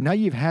schools. So now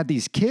you've had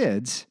these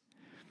kids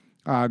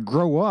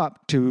grow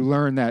up to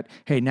learn that,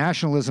 hey,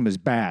 nationalism is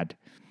bad.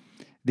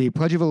 The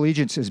Pledge of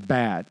Allegiance is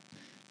bad.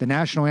 The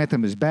national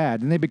anthem is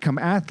bad. And they become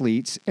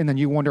athletes, and then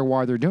you wonder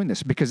why they're doing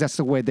this, because that's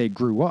the way they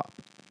grew up.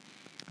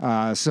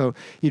 So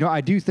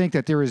I do think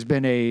that there has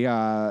been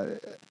a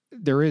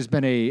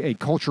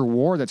culture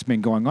war that's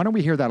been going on, and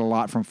we hear that a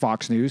lot from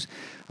Fox News.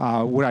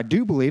 What I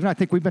do believe, and I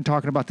think we've been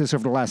talking about this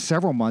over the last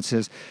several months,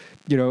 is,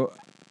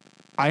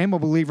 I am a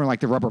believer in like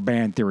the rubber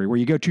band theory, where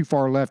you go too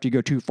far left, you go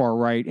too far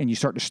right, and you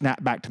start to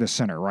snap back to the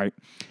center, right?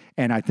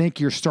 And I think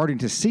you're starting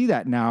to see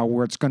that now,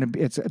 where it's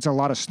a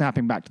lot of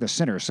snapping back to the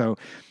center. So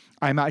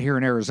I'm out here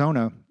in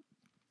Arizona,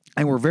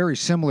 and we're very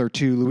similar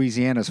to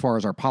Louisiana as far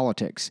as our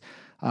politics.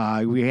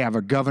 We have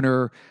a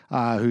governor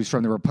who's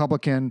from the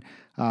Republican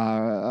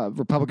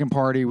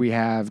Party. We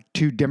have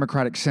 2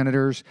 Democratic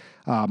senators.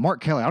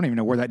 Mark Kelly, I don't even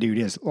know where that dude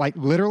is. Like,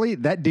 literally,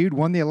 that dude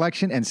won the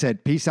election and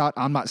said, peace out,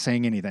 I'm not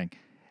saying anything.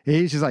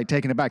 He's just like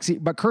taking a back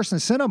seat. But Kyrsten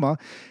Sinema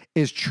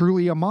is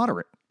truly a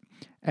moderate.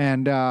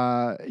 And,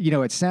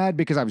 it's sad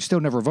because I would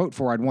still never vote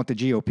for her. I'd want the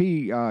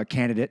GOP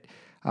candidate,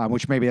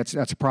 which maybe that's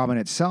a problem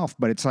in itself.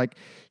 But it's like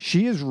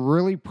she is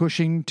really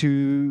pushing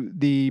to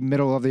the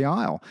middle of the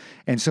aisle.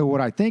 And so what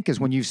I think is,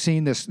 when you've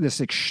seen this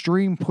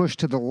extreme push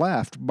to the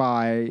left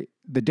by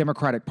the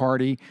Democratic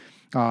Party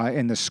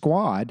and the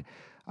squad,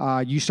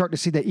 you start to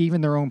see that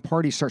even their own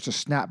party starts to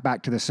snap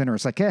back to the center.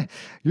 It's like,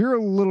 you're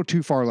a little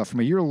too far left from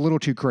me. You're a little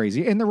too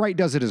crazy. And the right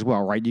does it as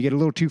well, right? You get a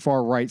little too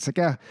far right. It's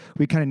like,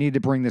 we kind of need to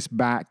bring this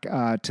back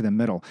to the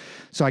middle.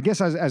 So I guess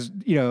as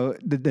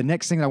the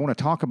next thing I want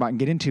to talk about and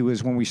get into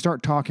is when we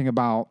start talking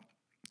about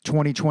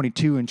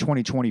 2022 and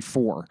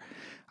 2024.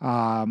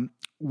 I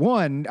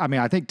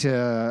think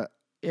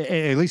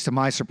at least to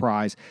my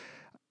surprise,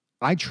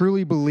 I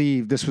truly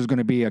believe this was going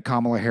to be a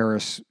Kamala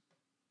Harris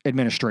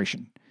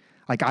administration.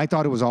 Like, I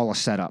thought it was all a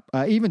setup.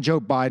 Even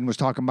Joe Biden was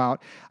talking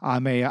about,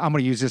 I'm going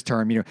to use this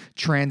term,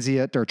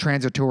 transient or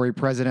transitory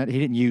president. He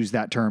didn't use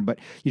that term, but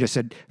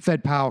said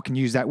Fed Powell can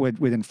use that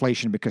with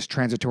inflation, because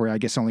transitory, I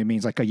guess, only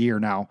means like a year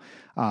now.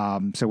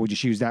 So we'll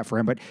just use that for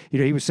him. But,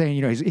 he was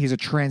saying, he's a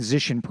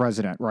transition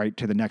president, right,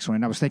 to the next one.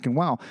 And I was thinking,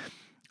 wow,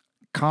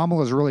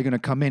 Kamala's really going to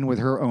come in with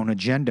her own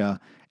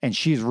agenda, and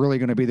she's really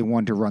going to be the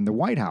one to run the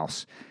White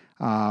House.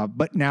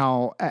 But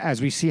now,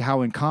 as we see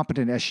how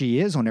incompetent as she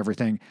is on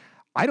everything,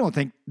 I don't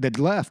think the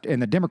left and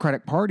the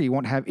Democratic Party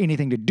won't have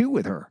anything to do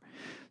with her.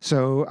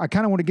 So I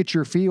kind of want to get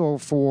your feel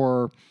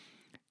for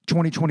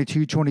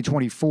 2022,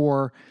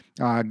 2024,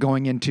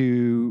 going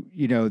into,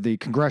 the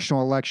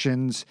congressional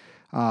elections,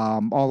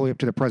 all the way up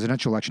to the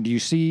presidential election. You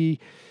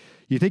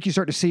think you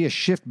start to see a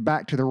shift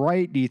back to the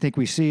right? Do you think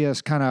we see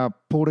us kind of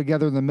pull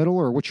together in the middle,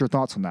 or what's your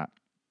thoughts on that?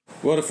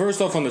 Well, the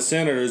first off on the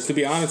senators, to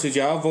be honest with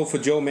you, I'll vote for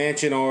Joe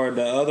Manchin or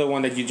the other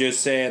one that you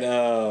just said,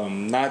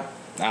 not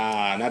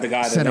the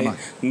guy that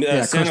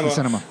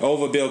Sinema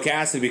over Bill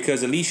Cassidy,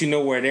 because at least you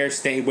know where they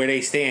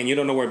stand. You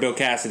don't know where Bill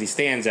Cassidy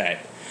stands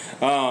at.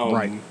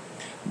 Right.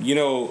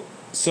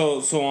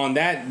 So on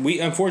that, we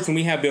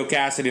have Bill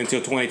Cassidy until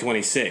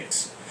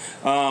 2026.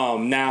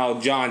 Now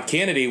John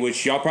Kennedy,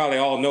 which y'all probably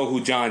all know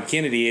who John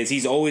Kennedy is,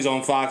 he's always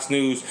on Fox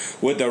News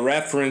with the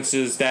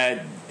references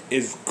that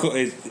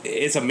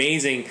it's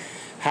amazing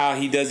how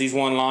he does these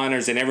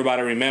one-liners and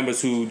everybody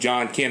remembers who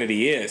John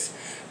Kennedy is.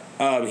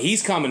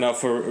 He's coming up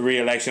for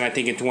re-election, I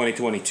think, in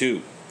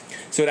 2022.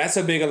 So that's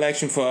a big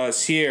election for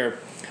us here.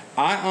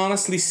 I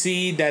honestly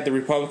see that the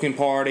Republican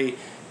Party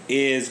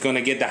is going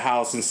to get the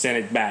House and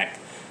Senate back,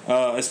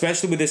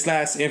 especially with this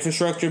last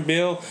infrastructure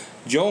bill.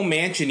 Joe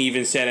Manchin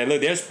even said that,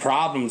 look, there's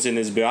problems in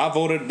this bill. I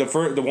voted the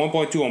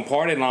 1.2 on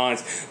party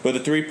lines, but the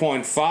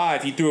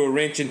 3.5, he threw a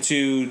wrench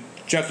into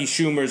Chucky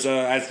Schumer's,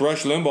 as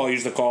Rush Limbaugh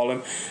used to call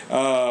him,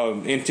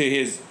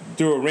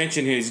 threw a wrench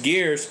in his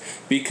gears,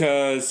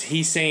 because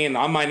he's saying,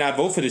 I might not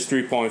vote for this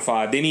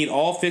 3.5. They need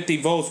all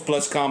 50 votes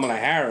plus Kamala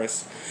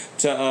Harris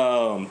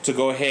to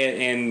go ahead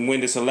and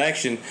win this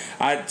election.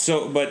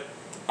 But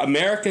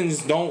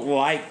Americans don't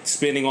like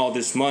spending all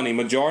this money.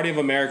 Majority of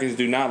Americans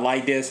do not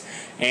like this,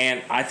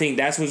 and I think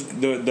that's what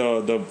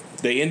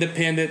the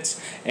independents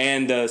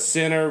and the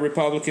center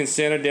Republicans,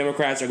 center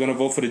Democrats are going to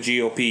vote for the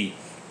GOP,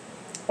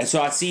 and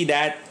so I see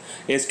that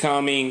is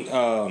coming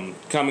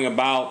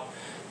about.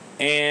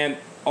 And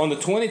on the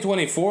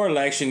 2024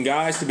 election,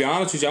 guys, to be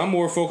honest with you, I'm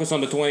more focused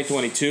on the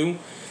 2022.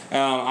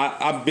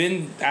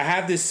 I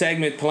have this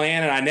segment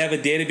planned, and I never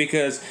did it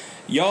because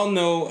y'all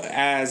know,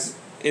 as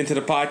into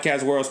the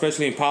podcast world,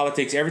 especially in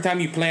politics, every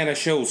time you plan a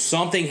show,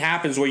 something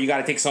happens where you got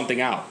to take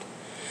something out.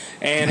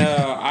 And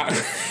I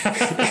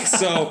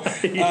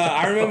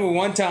remember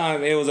one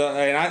time it was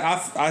and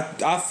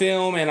I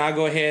film and I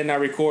go ahead and I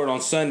record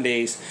on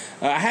Sundays.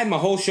 I had my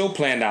whole show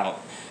planned out.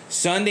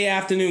 Sunday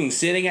afternoon,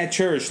 sitting at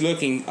church,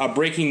 looking a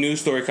breaking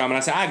news story coming. I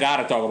said, I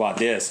gotta talk about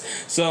this.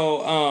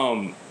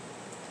 So,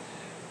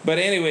 but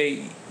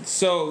anyway,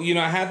 so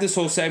I have this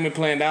whole segment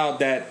planned out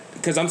that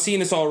because I'm seeing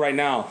this all right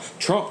now.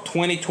 Trump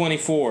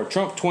 2024.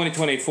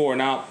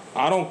 Now,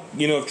 I don't,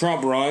 if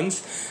Trump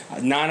runs,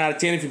 9 out of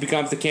 10, if he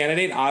becomes the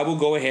candidate, I will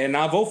go ahead and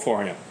I'll vote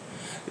for him.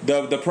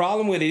 The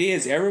problem with it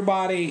is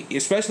everybody,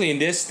 especially in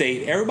this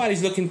state,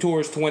 everybody's looking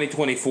towards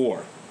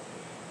 2024.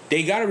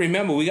 They got to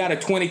remember, we got a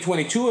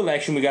 2022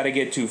 election we got to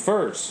get to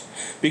first.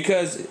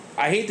 Because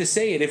I hate to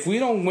say it, if we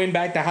don't win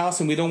back the House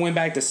and we don't win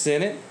back the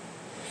Senate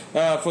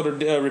for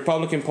the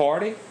Republican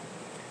Party,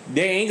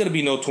 there ain't going to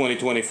be no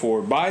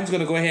 2024. Biden's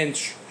going to go ahead and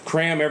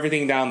cram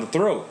everything down the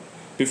throat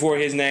before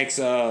his next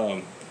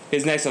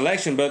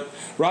election. But,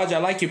 Roger, I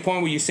like your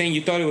point where you're saying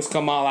you thought it was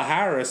Kamala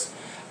Harris.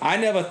 I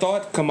never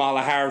thought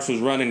Kamala Harris was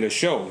running the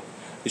show.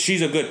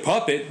 She's a good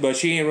puppet, but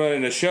she ain't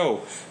running the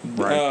show.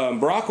 Right.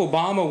 Barack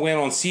Obama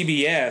went on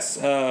CBS,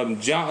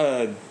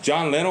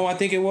 John Leno, I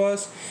think it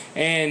was,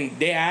 and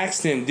they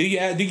asked him, "Do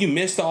you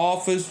miss the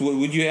office?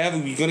 Would you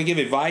going to give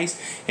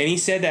advice?" And he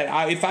said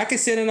that if I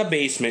could sit in a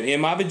basement in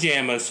my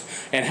pajamas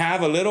and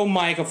have a little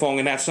microphone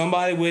and have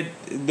somebody with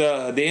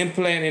the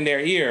implant in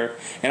their ear,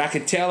 and I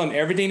could tell them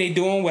everything they're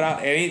doing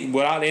without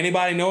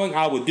anybody knowing,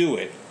 I would do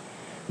it.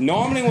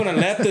 Normally, when a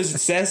leftist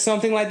says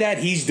something like that,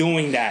 he's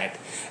doing that.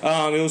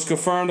 It was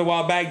confirmed a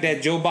while back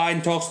that Joe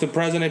Biden talks to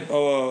President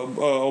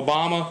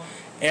Obama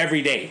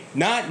every day.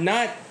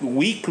 Not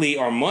weekly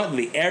or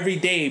monthly. Every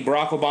day,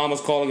 Barack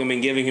Obama's calling him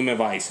and giving him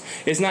advice.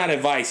 It's not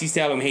advice. He's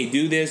telling him, hey,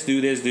 do this,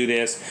 do this, do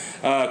this.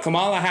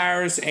 Kamala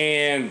Harris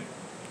and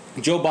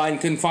Joe Biden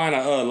couldn't find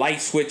a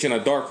light switch in a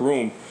dark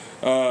room.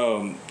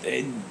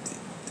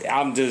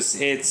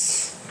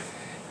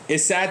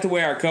 It's sad the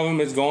way our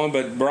government's going,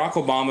 but Barack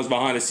Obama's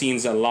behind the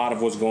scenes a lot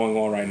of what's going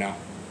on right now.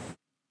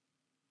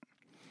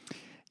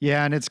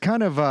 Yeah, and it's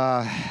kind of,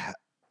 I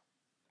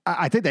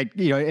think that,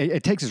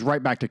 it takes us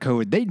right back to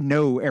COVID. They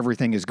know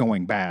everything is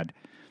going bad.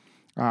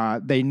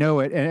 They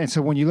know it. And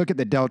so when you look at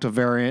the Delta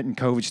variant and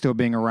COVID still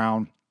being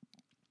around,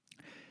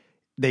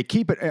 they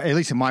keep it, at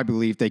least in my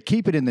belief, they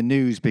keep it in the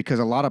news because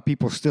a lot of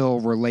people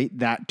still relate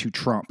that to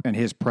Trump and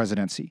his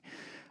presidency.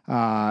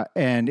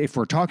 And if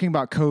we're talking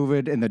about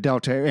COVID and the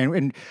Delta,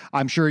 and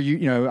I'm sure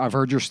I've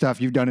heard your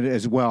stuff, you've done it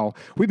as well.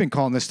 We've been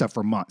calling this stuff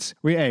for months.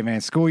 Hey man,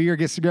 school year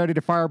gets ready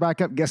to fire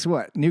back up. Guess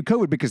what? New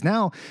COVID, because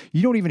now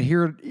you don't even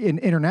hear it in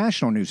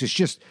international news. It's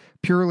just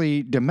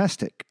purely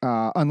domestic,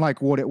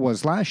 unlike what it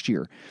was last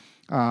year.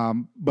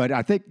 But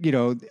I think,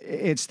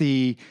 it's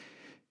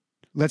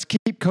let's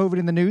keep COVID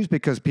in the news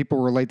because people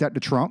relate that to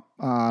Trump.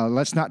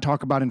 Let's not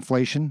talk about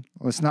inflation.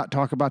 Let's not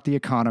talk about the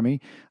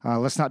economy.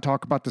 Let's not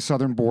talk about the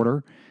southern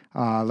border.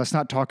 Let's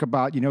not talk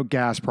about,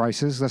 gas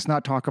prices. Let's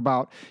not talk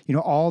about,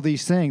 all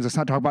these things. Let's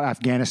not talk about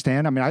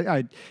Afghanistan. I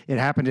mean, it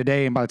happened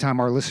today, and by the time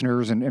our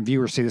listeners and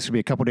viewers see this, will be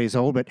a couple days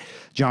old, but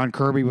John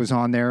Kirby was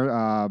on there,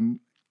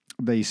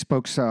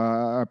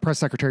 the press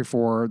secretary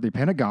for the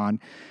Pentagon,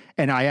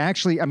 and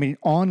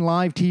on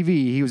live TV,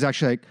 he was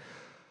actually like,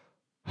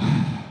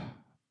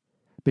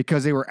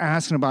 because they were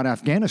asking about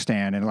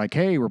Afghanistan and like,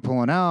 hey, we're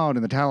pulling out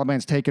and the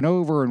Taliban's taking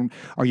over and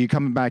are you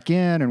coming back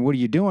in and what are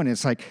you doing?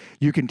 It's like,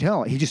 you can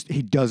tell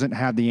he doesn't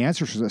have the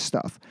answers for this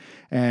stuff.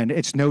 And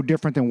it's no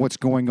different than what's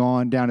going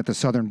on down at the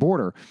southern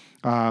border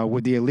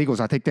with the illegals.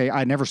 I think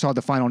I never saw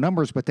the final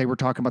numbers, but they were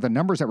talking about the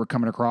numbers that were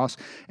coming across.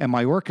 And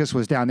Mayorkas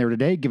was down there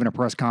today giving a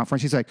press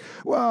conference. He's like,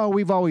 well,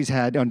 we've always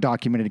had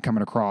undocumented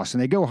coming across,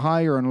 and they go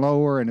higher and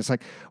lower. And it's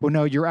like, well,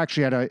 no, you're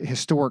actually at a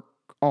historic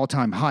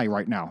all-time high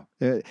right now.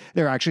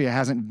 There actually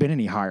hasn't been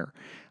any higher.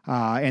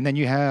 And then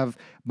you have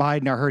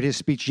Biden. I heard his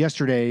speech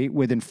yesterday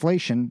with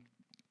inflation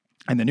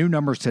and the new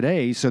numbers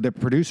today. So the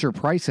producer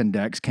price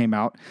index came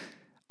out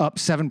up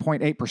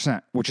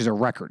 7.8%, which is a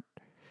record.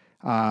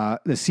 The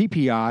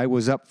CPI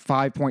was up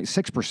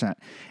 5.6%.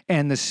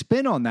 And the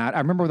spin on that, I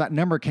remember when that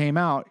number came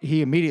out,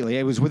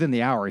 it was within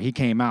the hour, he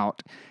came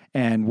out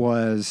and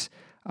was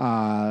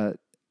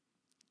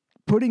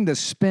putting the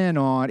spin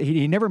on,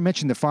 he never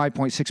mentioned the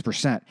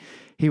 5.6%.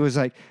 He was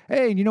like,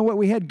 hey, you know what?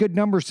 We had good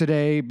numbers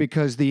today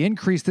because the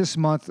increase this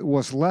month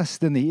was less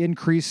than the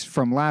increase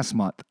from last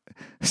month.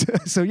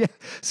 So yeah,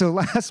 so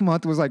last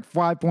month was like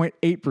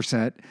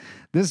 5.8%.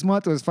 This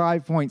month was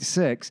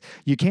 5.6.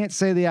 You can't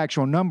say the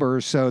actual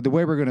numbers. So the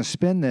way we're going to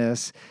spin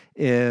this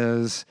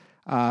is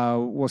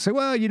we'll say,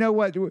 well, you know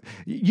what?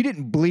 You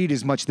didn't bleed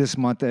as much this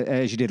month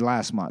as you did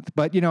last month.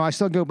 But, I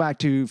still go back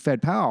to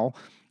Fed Powell,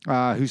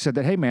 who said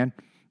that, hey, man,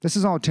 this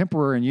is all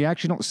temporary and you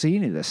actually don't see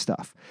any of this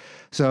stuff.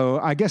 So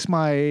I guess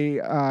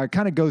my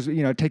kind of goes,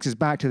 takes us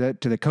back to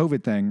the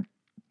COVID thing.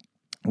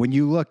 When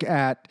you look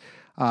at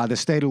the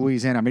state of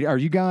Louisiana, I mean,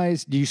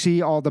 do you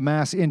see all the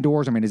masks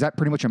indoors? I mean, is that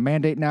pretty much a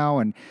mandate now?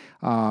 And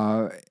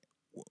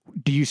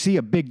do you see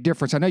a big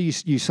difference? I know you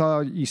said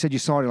you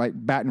saw it like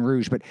Baton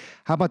Rouge, but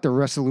how about the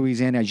rest of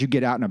Louisiana as you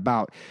get out and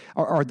about?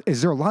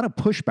 Is there a lot of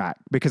pushback?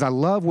 Because I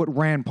love what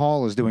Rand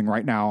Paul is doing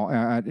right now.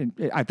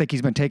 I think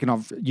he's been taken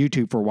off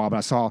YouTube for a while, but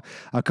I saw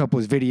a couple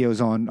of his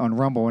videos on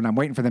Rumble, and I'm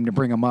waiting for them to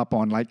bring him up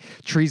on like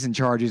treason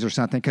charges or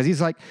something, because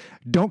he's like,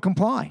 don't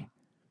comply.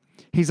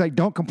 He's like,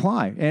 don't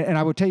comply. And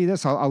I will tell you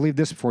this, I'll leave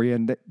this for you.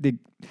 And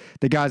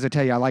the guys, I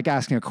tell you, I like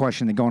asking a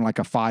question and going like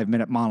a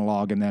 5-minute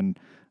monologue and then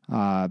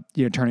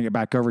turning it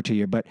back over to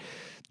you. But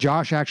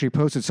Josh actually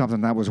posted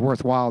something that was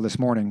worthwhile this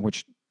morning,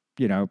 which,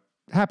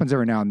 happens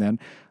every now and then.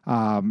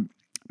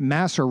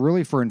 Masks are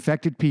really for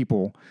infected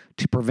people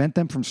to prevent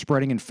them from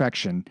spreading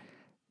infection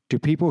to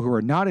people who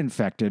are not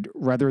infected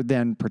rather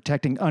than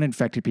protecting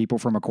uninfected people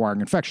from acquiring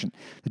infection.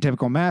 The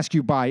typical mask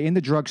you buy in the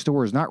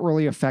drugstore is not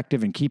really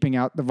effective in keeping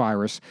out the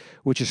virus,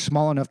 which is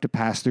small enough to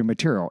pass through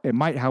material. It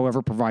might,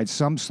 however, provide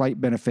some slight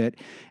benefit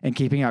in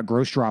keeping out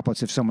gross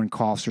droplets if someone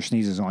coughs or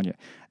sneezes on you.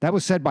 That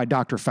was said by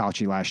Dr.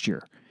 Fauci last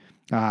year.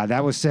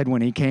 That was said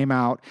when he came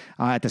out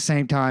at the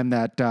same time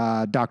that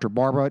Dr.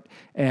 Bartlett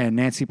and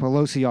Nancy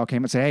Pelosi all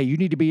came and said, hey, you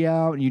need to be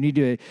out, and you need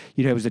to,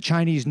 it was the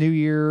Chinese New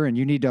Year, and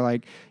you need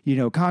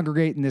to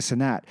congregate and this and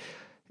that.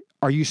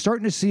 Are you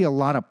starting to see a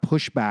lot of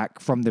pushback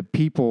from the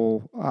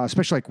people,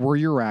 especially like where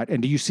you're at?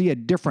 And do you see a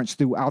difference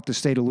throughout the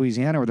state of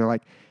Louisiana where they're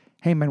like,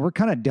 hey, man, we're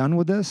kind of done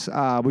with this.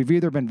 We've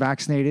either been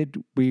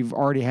vaccinated, we've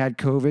already had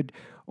COVID,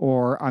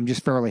 or I'm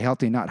just fairly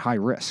healthy, not high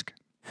risk?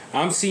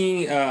 I'm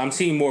seeing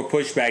more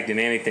pushback than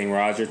anything,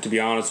 Roger, to be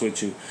honest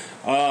with you.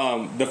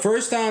 The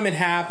first time it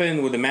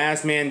happened with the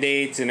mask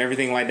mandates and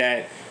everything like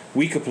that,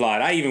 we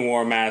complied. I even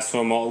wore a mask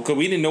because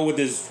we didn't know what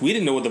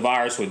the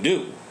virus would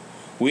do.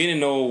 We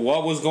didn't know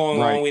what was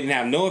going on. We didn't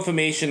have no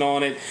information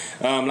on it.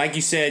 Like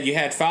you said, you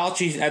had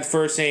Fauci at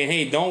first saying,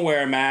 hey, don't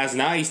wear a mask.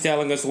 Now he's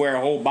telling us to wear a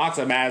whole box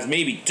of masks,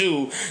 maybe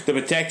 2, to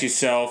protect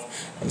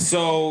yourself.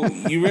 So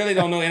you really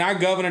don't know. And our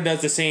governor does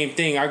the same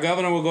thing. Our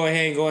governor will go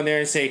ahead and go in there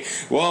and say,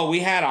 well, we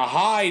had a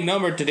high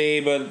number today,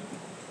 but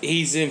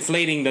he's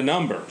inflating the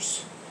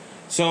numbers.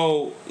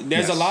 So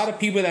there's a lot of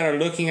people that are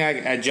looking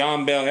at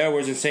John Bel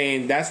Edwards and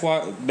saying that's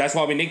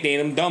why we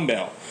nicknamed him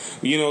Dumbbell.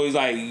 He's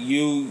like,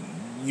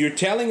 you're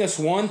telling us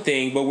one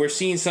thing, but we're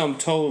seeing something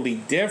totally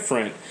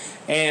different.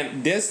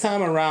 And this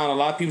time around, a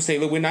lot of people say,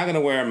 look, we're not going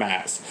to wear a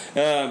mask.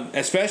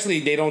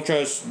 Especially they don't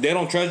trust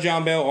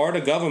John Bell or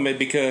the government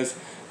because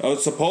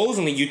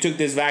supposedly you took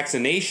this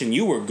vaccination.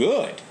 You were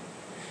good.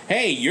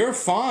 Hey, you're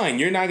fine.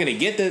 You're not going to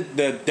get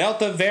the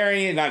Delta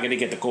variant. Not going to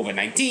get the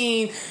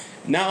COVID-19.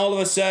 Now all of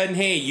a sudden,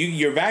 hey,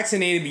 you're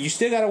vaccinated, but you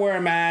still got to wear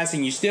a mask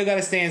and you still got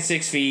to stand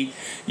 6 feet.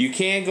 You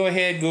can't go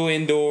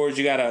indoors.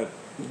 You got to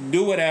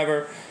do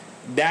whatever.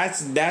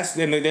 That's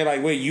and they're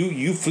like, wait,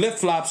 you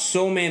flip-flop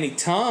so many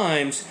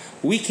times,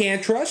 we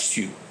can't trust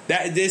you.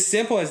 That it's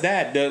simple as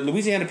that. The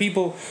Louisiana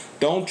people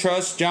don't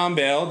trust John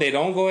Bell. They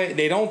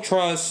don't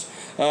trust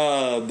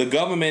the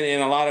government in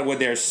a lot of what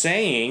they're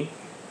saying.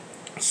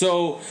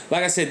 So,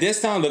 like I said,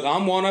 this time, look,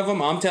 I'm one of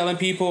them. I'm telling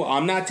people,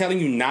 I'm not telling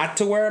you not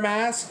to wear a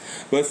mask,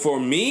 but for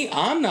me,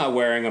 I'm not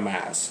wearing a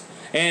mask.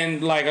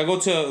 And like I go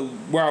to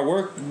where I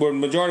work,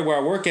 majority where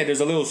I work at, there's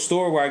a little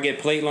store where I get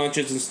plate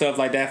lunches and stuff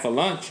like that for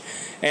lunch.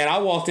 And I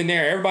walked in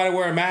there, everybody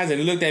wearing masks, and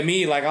they looked at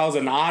me like I was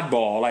an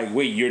oddball. Like,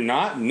 wait, you're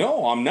not?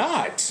 No, I'm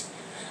not.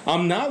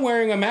 I'm not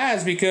wearing a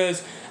mask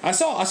because I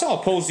saw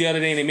a post the other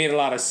day and it made a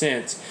lot of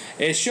sense.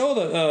 It showed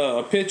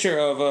a picture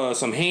of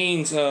some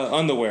Hanes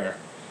underwear,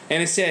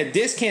 and it said,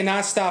 "This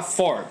cannot stop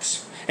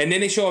farts." And then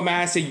they show a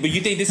mask, but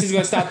you think this is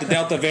going to stop the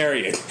Delta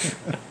variant?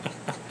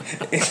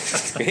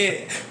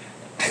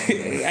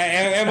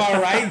 Am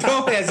I right,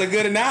 though? That's a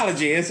good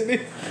analogy, isn't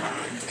it?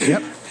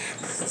 Yep.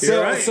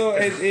 So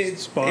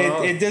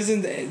it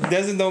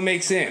doesn't don't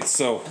make sense.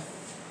 So,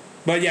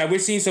 but yeah, we're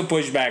seeing some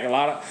pushback.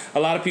 A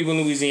lot of people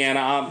in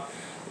Louisiana,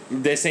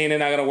 they're saying they're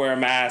not going to wear a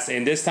mask,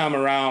 and this time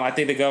around, I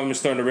think the government's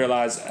starting to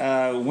realize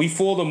we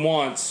fooled them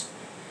once,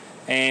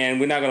 and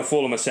we're not going to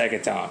fool them a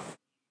second time.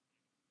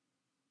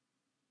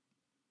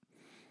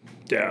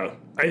 Yeah,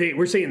 I think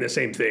we're seeing the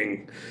same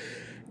thing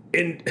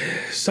in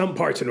some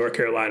parts of North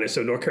Carolina.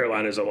 So North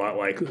Carolina is a lot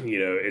like,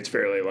 it's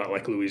fairly a lot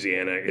like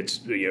Louisiana. It's,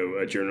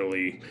 a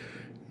generally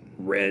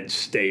red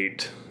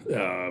state.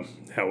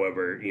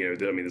 However,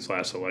 this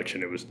last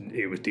election, it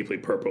was deeply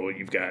purple.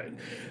 You've got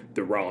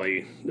the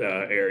Raleigh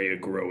area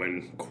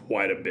growing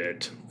quite a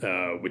bit,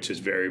 which is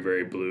very,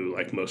 very blue,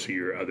 like most of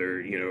your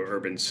other,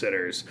 urban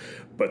centers.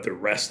 But the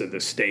rest of the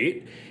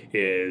state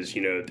is,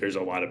 there's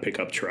a lot of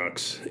pickup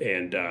trucks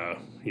and, a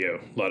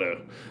lot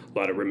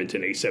of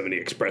Remington 870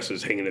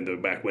 Expresses hanging in the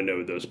back window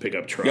of those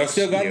pickup trucks. Y'all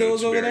still got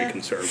those over very there?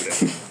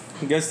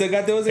 Conservative. Y'all still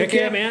got those in Heck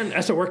yeah, camp? man.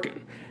 That's a work.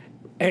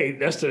 Hey,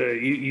 that's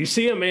you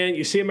see them, man.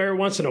 You see them every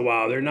once in a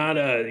while. They're not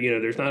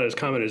there's not as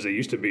common as they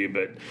used to be,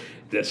 but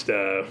that's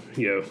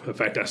in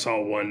fact, I saw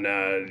one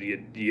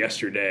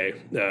yesterday.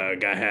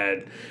 Guy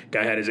had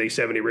his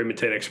 870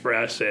 Remington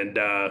Express and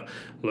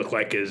looked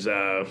like his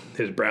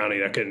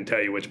Browning. I couldn't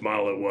tell you which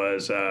model it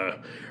was.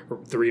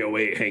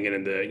 308 hanging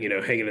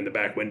in the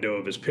back window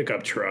of his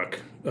pickup truck,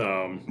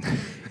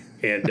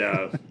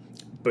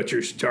 But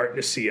you're starting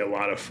to see a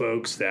lot of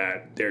folks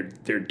that they're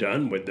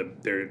done with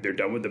they're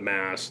done with the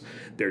mask.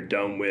 They're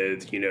done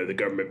with the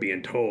government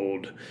being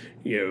told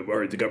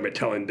or the government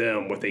telling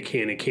them what they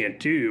can and can't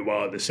do.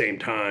 While at the same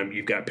time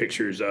you've got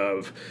pictures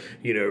of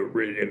and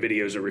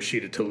videos of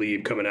Rashida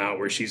Tlaib coming out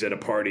where she's at a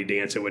party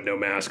dancing with no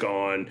mask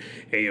on.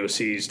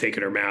 AOC's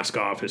taking her mask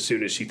off as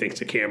soon as she thinks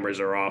the cameras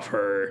are off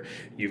her.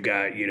 You've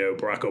got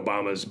Barack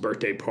Obama's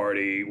birthday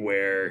party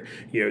where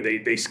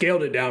they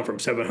scaled it down from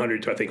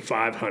 700 to I think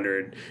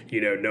 500.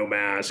 No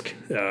mask.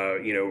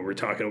 We're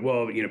talking,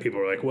 people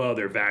are like, well,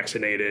 they're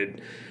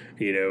vaccinated,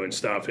 and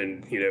stuff.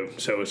 And,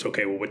 so it's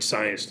okay. Well, which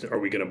science are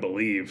we going to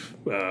believe?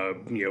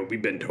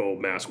 We've been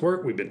told masks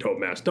work. We've been told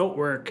masks don't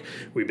work.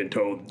 We've been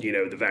told,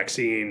 the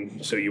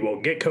vaccine, so you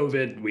won't get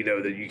COVID. We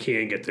know that you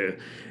can get the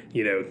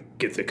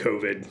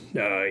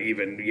COVID,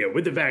 even,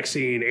 with the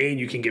vaccine, and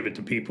you can give it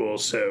to people.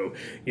 So,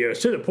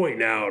 it's to the point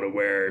now to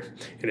where,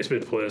 and it's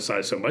been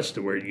politicized so much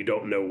to where you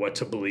don't know what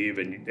to believe,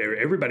 and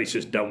everybody's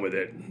just done with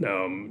it,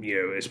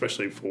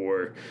 especially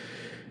for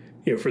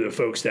the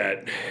folks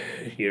that,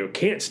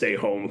 can't stay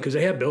home because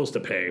they have bills to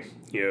pay.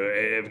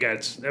 I've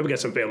got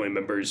some family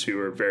members who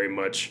are very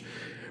much,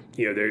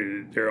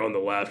 they're on the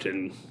left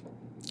and,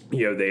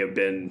 they have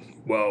been,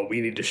 well,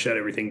 we need to shut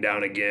everything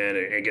down again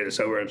and get this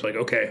over. And it's like,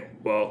 okay,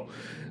 well,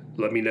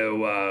 let me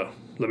know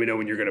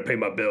when you're going to pay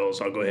my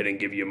bills. I'll go ahead and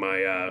give you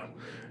my,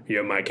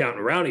 my account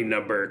and routing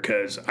number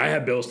because I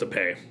have bills to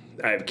pay.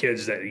 I have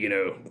kids that,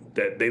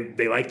 that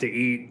they like to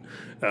eat.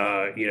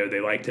 They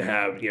like to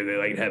have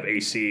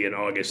AC in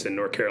August in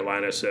North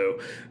Carolina. So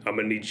I'm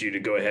going to need you to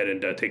go ahead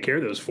and take care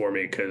of those for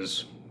me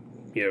because,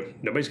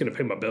 nobody's going to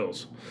pay my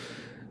bills.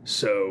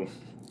 So,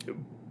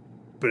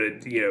 but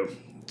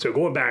so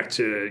going back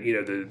to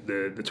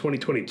the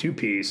 2022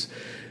 piece,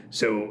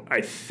 so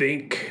I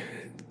think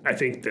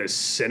the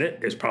Senate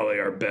is probably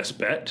our best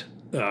bet.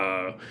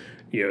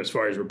 As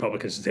far as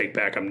Republicans to take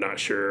back, I'm not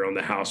sure on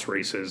the House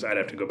races. I'd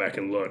have to go back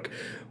and look,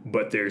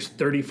 but there's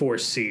 34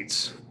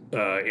 seats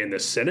in the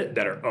Senate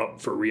that are up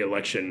for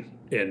re-election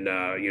in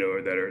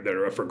that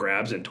are up for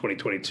grabs in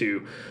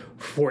 2022.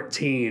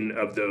 14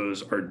 of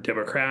those are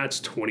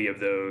Democrats. 20 of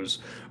those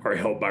are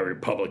held by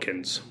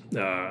Republicans.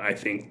 I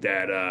think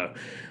that.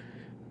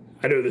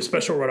 I know the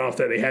special runoff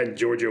that they had in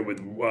Georgia with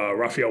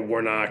Raphael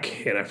Warnock,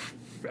 and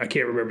I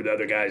can't remember the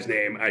other guy's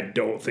name. I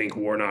don't think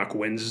Warnock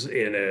wins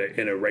in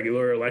a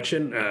regular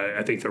election.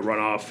 I think the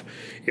runoff,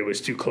 it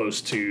was too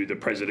close to the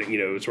president.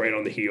 It's right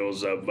on the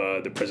heels of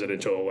the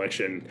presidential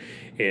election,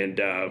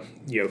 and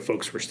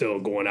folks were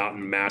still going out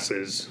in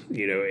masses,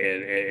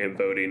 and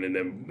voting, and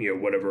then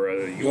whatever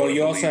other.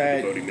 You also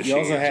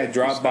had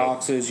drop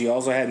boxes. You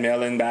also had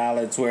mail-in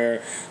ballots.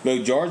 Where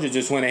Georgia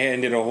just went ahead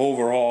and did a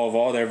overhaul of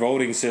all their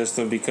voting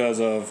system because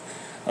of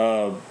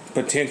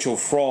potential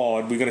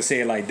fraud. We're gonna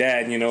say it like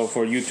that,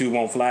 for YouTube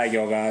won't flag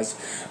y'all guys.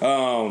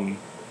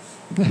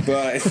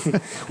 But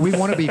we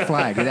want to be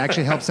flagged. It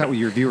actually helps out with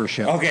your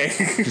viewership. Okay,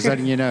 just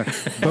letting you know,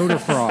 voter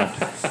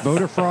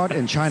fraud,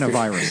 and China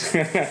virus.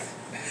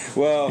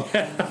 Well,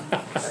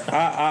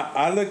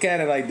 I look at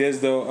it like this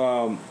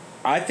though.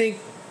 I think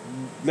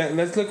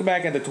let's look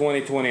back at the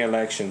 2020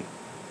 election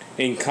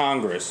in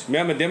Congress.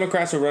 Remember,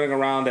 Democrats were running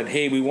around that,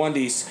 hey, we won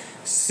these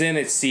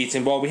Senate seats,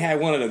 and we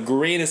had one of the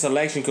greatest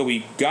elections because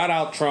we got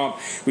out Trump.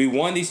 We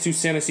won these 2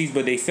 Senate seats,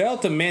 but they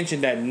failed to mention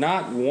that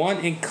not one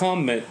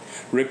incumbent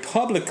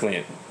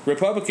Republican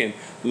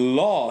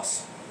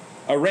lost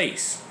a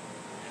race.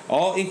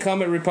 All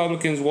incumbent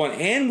Republicans won,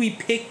 and we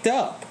picked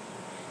up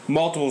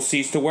multiple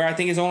seats to where I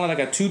think it's only like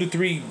a 2 to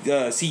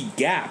 3 seat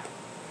gap.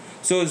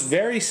 So it's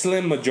very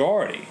slim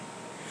majority.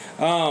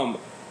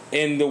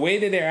 And the way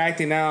that they're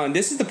acting now, and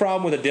this is the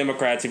problem with the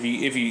Democrats. If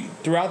you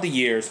throughout the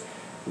years,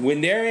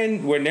 when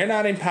they're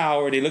not in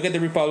power, they look at the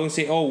Republicans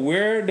and say, "Oh,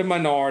 we're the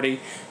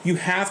minority. You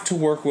have to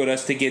work with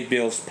us to get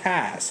bills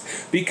passed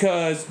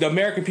because the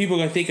American people are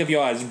gonna think of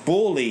y'all as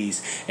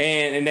bullies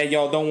and that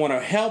y'all don't want to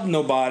help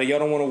nobody. Y'all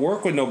don't want to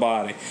work with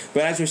nobody."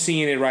 But as we're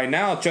seeing it right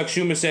now, Chuck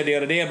Schumer said the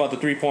other day about the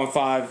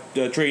 $3.5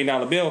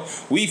 trillion bill,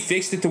 we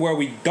fixed it to where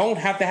we don't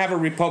have to have a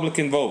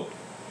Republican vote.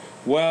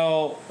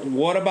 Well,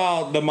 what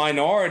about the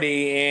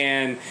minority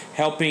and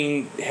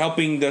helping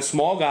the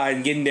small guy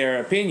and getting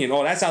their opinion?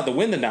 Oh, that's out the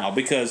window now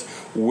because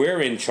we're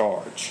in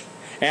charge.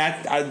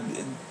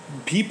 And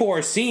people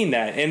are seeing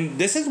that. And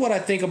this is what I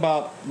think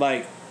about,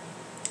 like,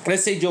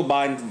 let's say Joe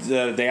Biden the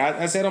other day.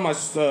 I said on my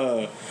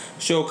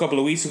show a couple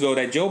of weeks ago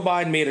that Joe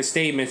Biden made a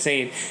statement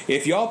saying,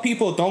 if y'all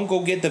people don't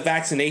go get the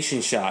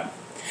vaccination shot,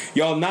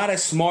 y'all not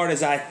as smart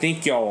as I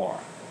think y'all are.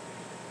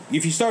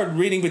 If you start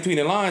reading between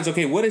the lines,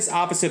 okay, what is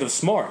opposite of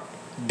smart?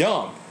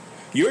 Dumb.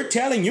 You're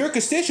telling your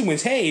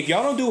constituents, hey, if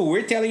y'all don't do what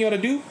we're telling y'all to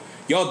do,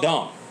 y'all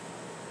dumb.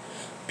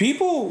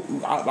 People,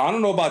 I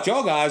don't know about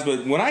y'all guys,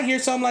 but when I hear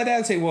something like that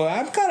and say, well,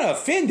 I'm kind of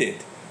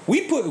offended.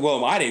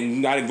 I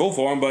didn't vote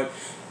for him, but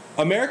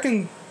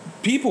American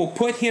people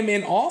put him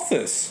in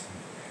office.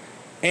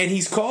 And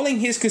he's calling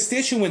his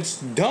constituents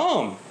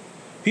dumb.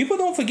 People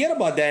don't forget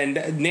about that,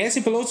 and Nancy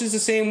Pelosi is the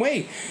same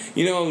way.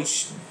 You know,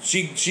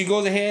 she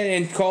goes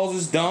ahead and calls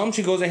us dumb.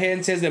 She goes ahead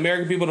and says the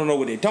American people don't know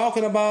what they're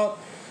talking about.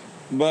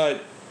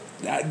 But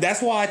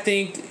that's why I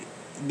think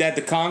that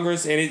the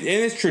Congress, and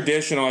it's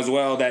traditional as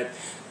well, that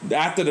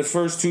after the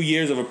first 2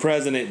 years of a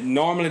president,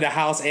 normally the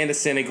House and the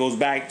Senate goes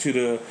back to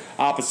the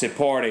opposite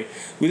party.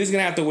 We're just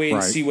gonna have to wait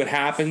and see what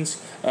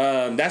happens.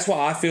 That's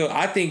why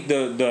I think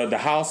the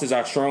House is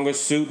our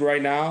strongest suit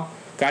right now.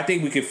 I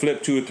think we could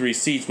flip 2 or 3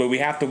 seats, but we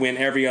have to win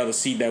every other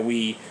seat that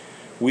we've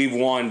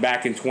won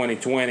back in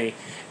 2020.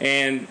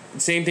 And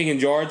same thing in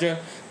Georgia.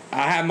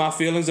 I have my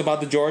feelings about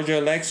the Georgia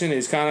election.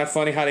 It's kind of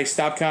funny how they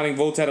stopped counting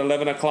votes at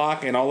 11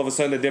 o'clock and all of a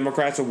sudden the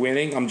Democrats are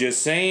winning. I'm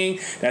just saying,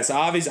 that's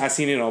obvious. I've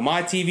seen it on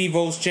my TV,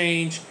 votes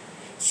change.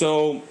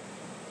 So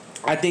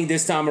I think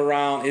this time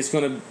around it's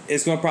gonna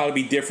probably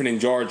be different in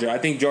Georgia. I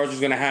think Georgia's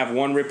gonna have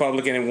one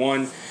Republican and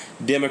one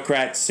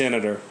Democrat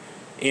senator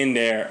in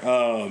there.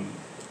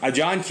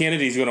 John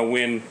Kennedy's going to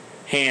win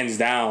hands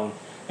down.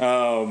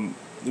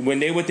 When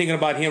they were thinking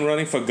about him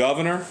running for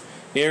governor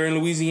here in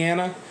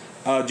Louisiana,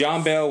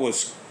 John Bell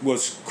was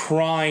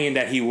crying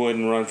that he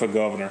wouldn't run for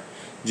governor.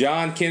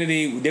 John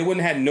Kennedy, they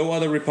wouldn't have had no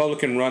other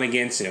Republican run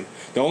against him.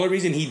 The only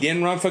reason he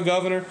didn't run for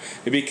governor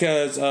is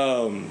because Mitch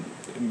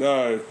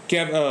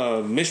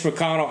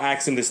McConnell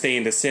asked him to stay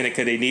in the Senate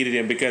because they needed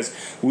him, because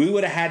we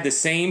would have had the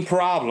same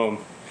problem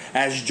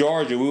as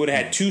Georgia. We would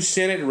have had 2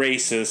 Senate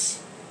races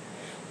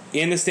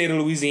in the state of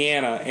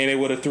Louisiana, and it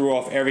would have threw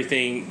off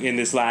everything in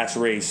this last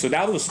race. So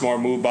that was a smart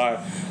move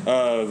by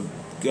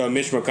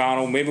Mitch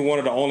McConnell. Maybe one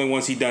of the only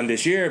ones he done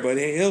this year, but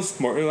it was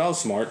smart. That was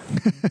smart.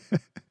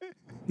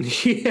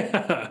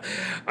 Yeah,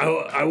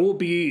 I will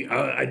be.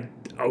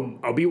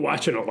 I'll be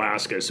watching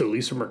Alaska. So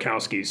Lisa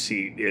Murkowski's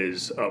seat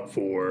is up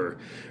for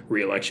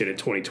re-election in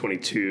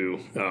 2022.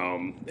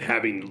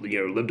 Having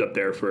lived up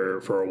there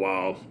for a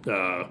while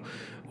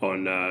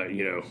on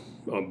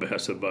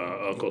behest of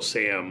Uncle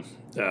Sam.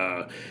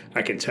 I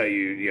can tell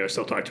you, I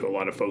still talk to a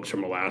lot of folks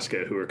from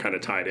Alaska who are kind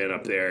of tied in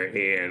up there,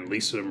 and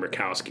Lisa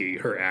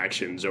Murkowski, her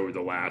actions over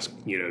the last,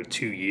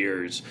 2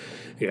 years,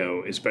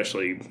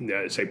 especially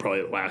say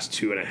probably the last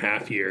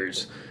 2.5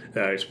 years,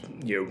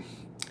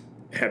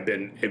 have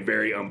been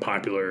very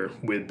unpopular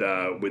with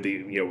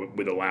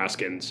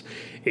Alaskans,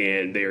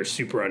 and they are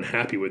super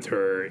unhappy with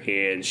her.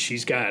 And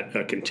she's got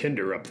a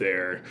contender up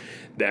there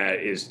that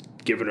is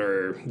giving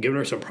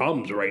her some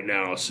problems right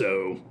now.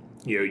 So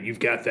you've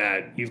got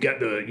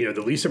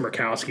the Lisa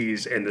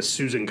Murkowskis and the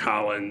Susan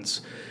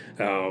Collins.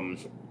 I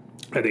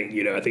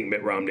think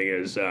Mitt Romney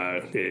is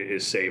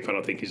safe. I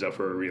don't think he's up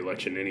for a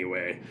re-election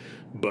anyway.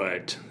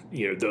 But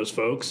those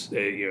folks,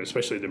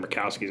 especially the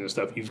Murkowskis and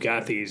stuff, you've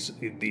got these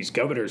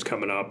governors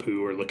coming up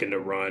who are looking to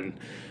run,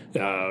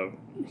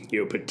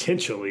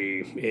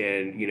 potentially.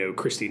 And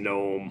Kristi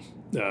Noem,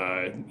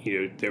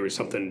 there was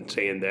something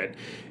saying that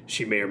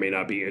she may or may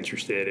not be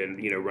interested in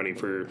running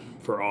for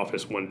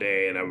office one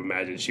day, and I would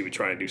imagine she would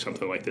try and do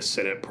something like the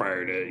Senate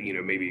prior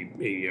to maybe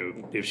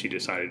if she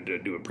decided to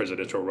do a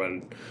presidential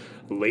run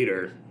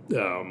later.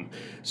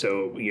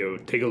 So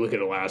take a look at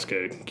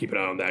Alaska, keep an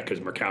eye on that, because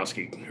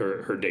Murkowski,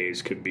 her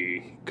days could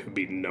be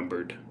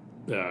numbered,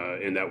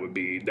 and that would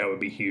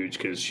be huge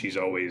because she's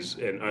always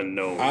an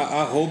unknown.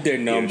 I hope they're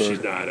numbered,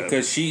 she's not,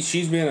 because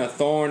she's been a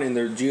thorn in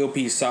the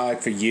GOP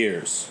side for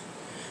years,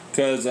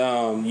 because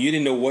you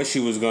didn't know what she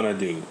was gonna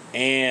do.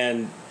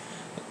 And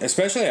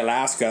especially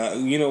Alaska,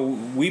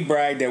 we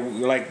brag that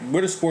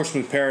we're the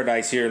sportsman's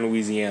paradise here in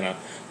Louisiana.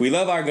 We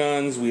love our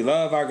guns, we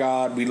love our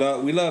God, we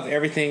love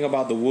everything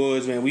about the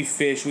woods, man. We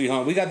fish, we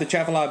hunt. We got the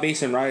Chapala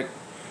Basin right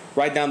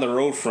down the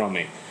road from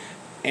it.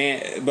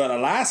 But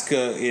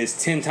Alaska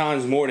is 10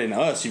 times more than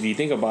us if you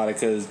think about it,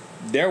 because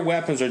their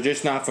weapons are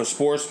just not for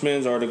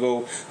sportsmen or to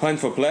go hunt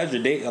for pleasure.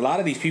 A lot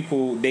of these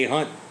people, they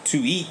hunt to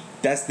eat.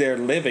 That's their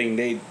living.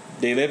 They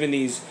live in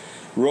these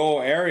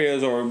rural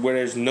areas or where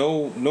there's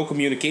no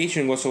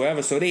communication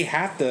whatsoever, so they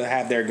have to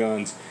have their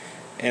guns.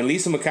 And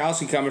Lisa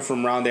Murkowski coming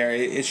from around there,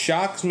 it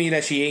shocks me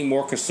that she ain't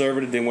more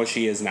conservative than what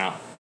she is now.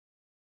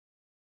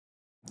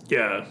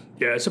 Yeah,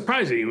 yeah, it's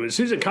surprising.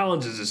 Susan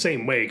Collins is the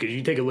same way because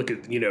you take a look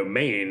at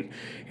Maine,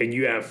 and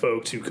you have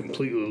folks who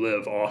completely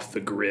live off the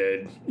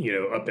grid,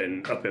 up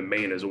in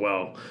Maine as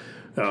well.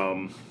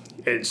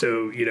 And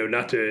so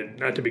not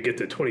to get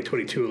the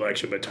 2022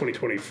 election, but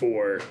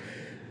 2024.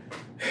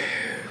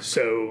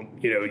 So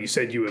you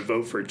said you would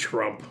vote for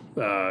Trump,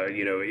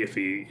 if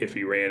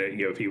he ran it,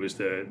 if he was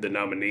the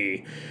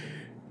nominee.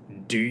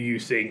 Do you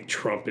think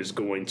Trump is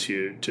going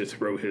to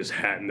throw his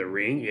hat in the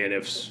ring? And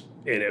if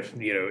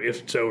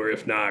so or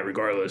if not,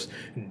 regardless,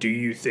 do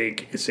you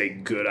think it's a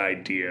good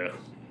idea?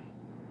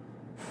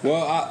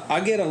 Well, I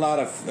get a lot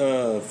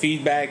of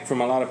feedback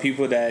from a lot of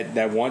people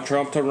that want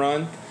Trump to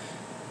run.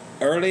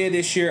 Earlier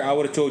this year, I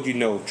would have told you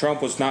no,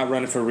 Trump was not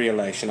running for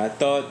re-election. I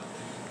thought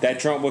that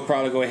Trump would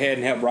probably go ahead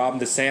and help Ron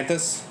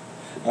DeSantis,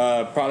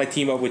 probably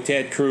team up with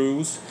Ted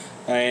Cruz,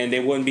 and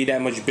there wouldn't be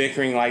that much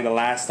bickering like the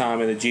last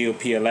time in the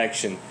GOP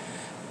election.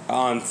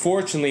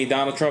 Unfortunately,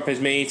 Donald Trump has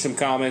made some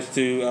comments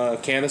to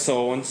Candace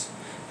Owens.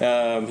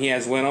 He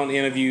has went on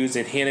interviews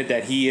and hinted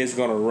that he is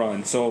going to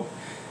run. So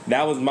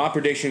that was my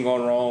prediction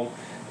going wrong.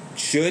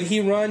 Should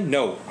he run?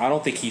 No, I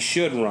don't think he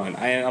should run.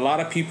 And a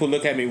lot of people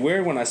look at me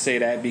weird when I say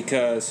that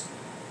because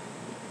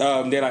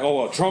they're like, oh,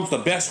 well, Trump's the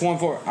best one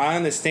for... I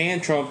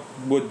understand Trump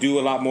would do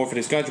a lot more for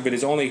this country, but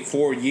it's only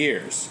 4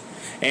 years.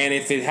 And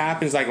if it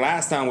happens like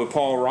last time with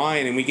Paul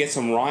Ryan and we get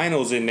some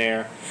rhinos in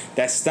there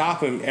that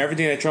stop him,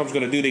 everything that Trump's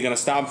going to do, they're going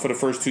to stop him for the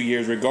first 2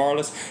 years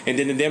regardless, and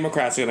then the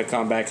Democrats are going to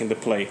come back into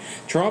play.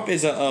 Trump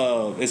is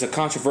a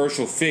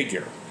controversial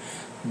figure.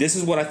 This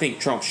is what I think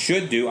Trump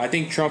should do. I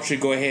think Trump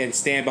should go ahead and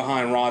stand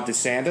behind Ron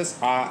DeSantis.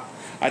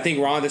 I think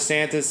Ron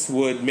DeSantis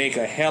would make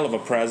a hell of a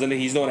president.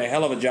 He's doing a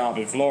hell of a job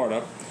in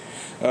Florida.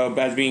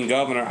 As being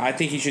governor, I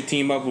think he should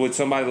team up with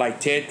somebody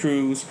like Ted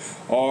Cruz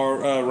or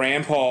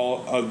Rand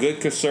Paul, a good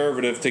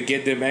conservative, to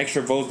get them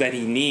extra votes that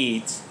he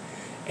needs.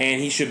 And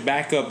he should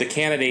back up the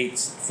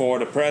candidates for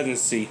the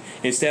presidency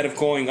instead of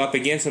going up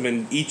against them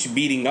and each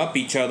beating up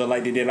each other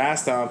like they did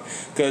last time.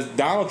 Because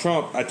Donald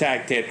Trump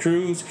attacked Ted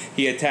Cruz,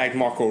 he attacked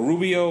Marco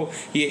Rubio,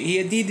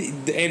 he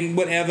did and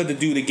whatever to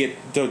do to get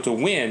to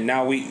win.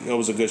 Now it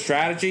was a good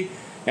strategy,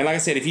 and like I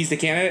said, if he's the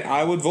candidate,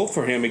 I would vote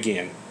for him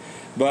again.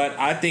 But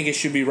I think it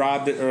should be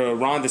Ron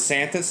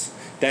DeSantis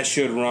that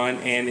should run,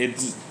 and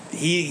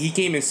he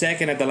came in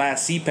second at the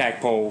last CPAC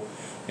poll,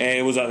 and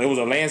it was a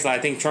landslide.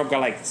 I think Trump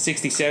got like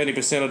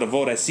 60-70% of the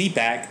vote at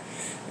CPAC,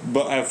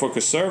 but for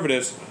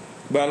conservatives.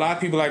 But a lot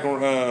of people like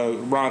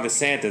Ron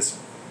DeSantis,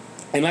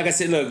 and like I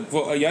said, look,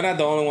 you're not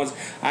the only ones.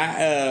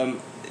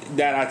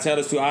 That I tell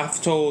this to.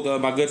 I've told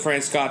my good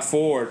friend Scott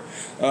Ford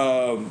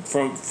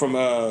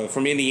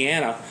from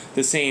Indiana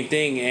the same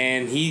thing,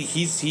 and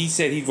he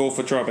said he'd vote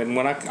for Trump. And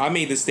when I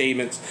made the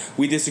statements,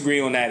 we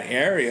disagree on that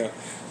area,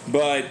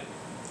 but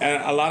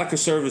a lot of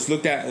conservatives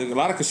looked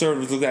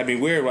at me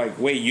weird, like,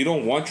 wait, you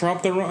don't want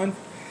Trump to run?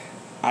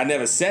 I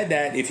never said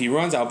that. If he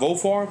runs, I'll vote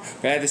for him.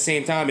 But at the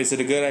same time, is it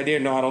a good idea?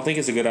 No, I don't think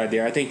it's a good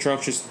idea. I think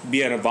Trump should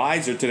be an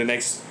advisor to the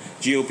next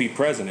GOP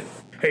president.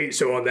 Hey,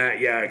 so on that,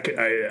 yeah,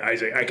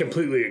 Isaac, I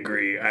completely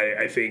agree.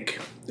 I think,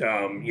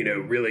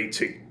 really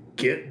to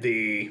get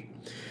the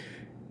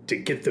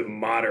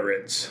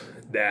moderates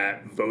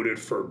that voted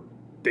for,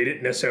 they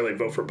didn't necessarily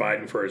vote for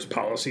Biden for his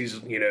policies,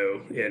 in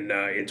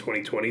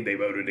 2020. They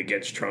voted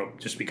against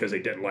Trump just because they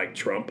didn't like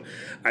Trump.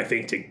 I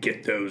think to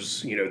get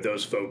those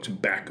folks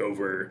back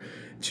over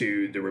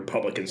to the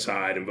Republican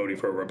side and voting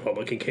for a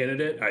Republican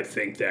candidate, I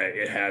think that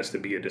it has to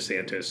be a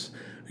DeSantis,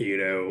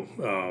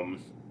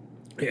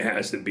 it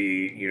has to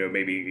be,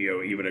 maybe,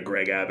 even a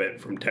Greg Abbott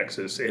from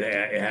Texas. It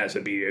has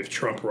to be, if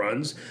Trump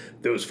runs,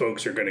 those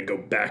folks are going to go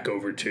back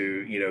over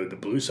to, the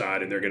blue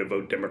side, and they're going to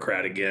vote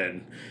Democrat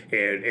again.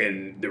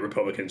 And the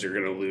Republicans are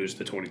going to lose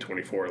the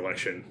 2024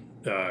 election.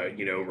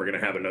 We're going to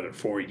have another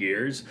 4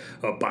 years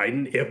of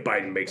Biden, if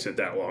Biden makes it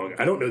that long.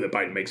 I don't know that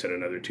Biden makes it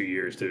another 2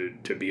 years,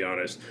 to be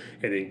honest.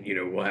 And then,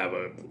 we'll have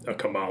a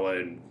Kamala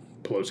and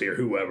Pelosi or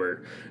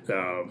whoever,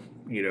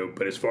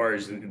 but as far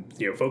as,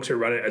 folks who are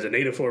running, as a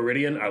native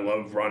Floridian, I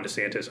love Ron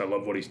DeSantis. I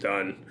love what he's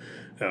done.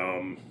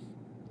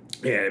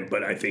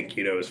 But I think,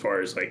 as far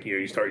as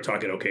you start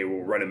talking, okay,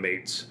 well, running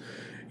mates,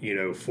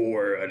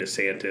 for a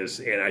DeSantis.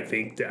 And I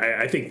think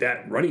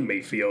that running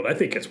mate field, I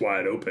think it's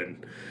wide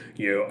open.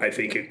 I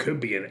think it could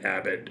be an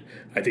Abbott.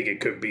 I think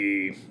it could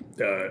be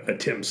a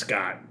Tim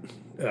Scott,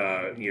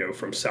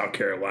 from South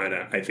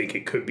Carolina. I think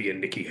it could be a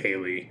Nikki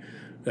Haley.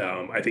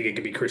 I think it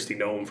could be Kristi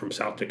Noem from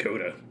South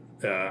Dakota.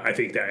 I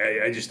think that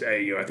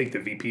I think the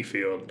VP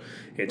field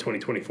in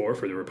 2024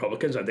 for the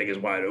Republicans, I think, is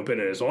wide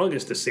open. And as long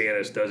as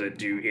DeSantis doesn't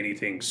do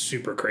anything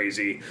super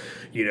crazy,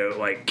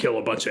 like kill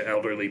a bunch of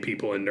elderly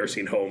people in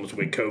nursing homes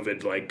with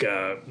COVID, like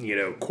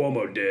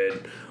Cuomo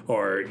did,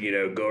 or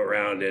go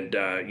around and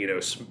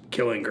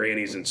killing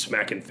grannies and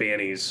smacking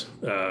fannies,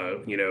 like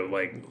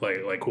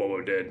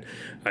Cuomo did,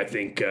 I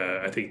think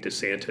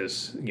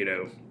DeSantis,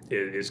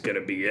 is going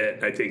to be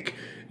it. I think,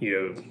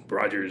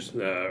 Rogers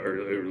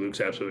or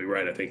Luke's absolutely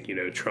right. I think,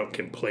 Trump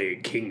can play a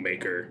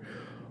kingmaker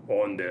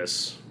on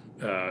this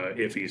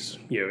if he's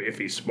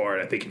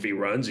smart. I think if he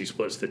runs, he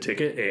splits the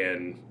ticket,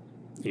 and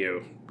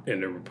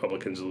and the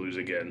Republicans lose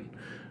again.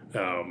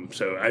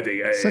 So I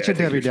think such a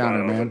Debbie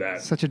Downer, man.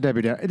 Such a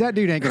Debbie Downer. That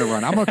dude ain't gonna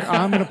run.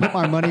 I'm gonna put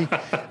my money.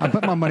 I'm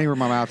putting my money where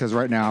my mouth is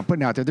right now. I'm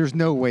putting it out there. There's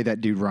no way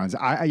that dude runs.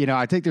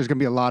 I think there's gonna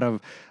be a lot of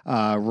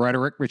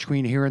rhetoric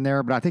between here and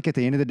there, but I think at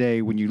the end of the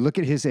day, when you look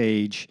at his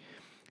age,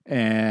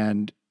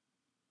 and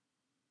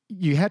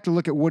you have to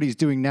look at what he's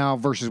doing now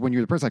versus when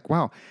you're the president. Like,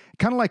 wow,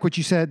 kind of like what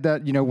you said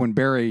that, when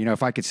Barry,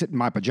 if I could sit in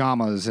my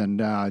pajamas and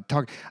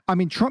talk. I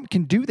mean, Trump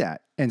can do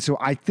that. And so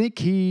I think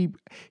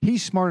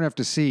he's smart enough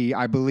to see,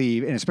 I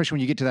believe, and especially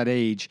when you get to that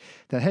age,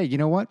 that, hey, you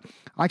know what?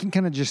 I can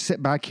kind of just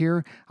sit back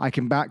here. I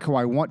can back who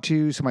I want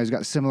to. Somebody's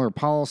got similar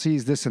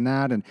policies, this and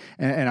that. And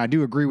I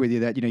do agree with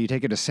you that, you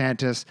take a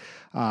DeSantis,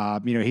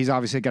 he's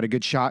obviously got a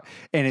good shot.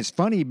 And it's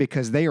funny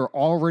because they are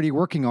already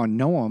working on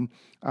Noam,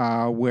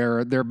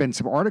 where there have been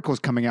some articles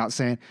coming out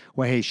saying,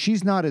 well, hey,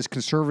 she's not as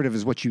conservative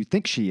as what you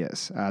think she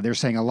is. They're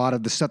saying a lot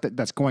of the stuff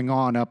that's going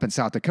on up in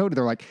South Dakota,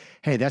 they're like,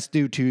 hey, that's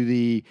due to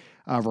the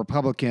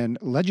Republican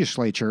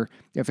legislature.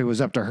 If it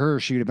was up to her,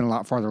 she would have been a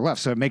lot farther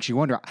left. So it makes you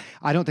wonder.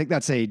 I don't think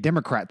that's a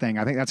Democrat thing.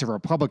 I think that's a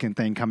Republican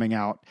thing coming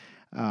out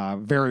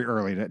very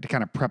early to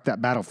kind of prep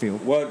that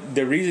battlefield. Well,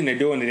 the reason they're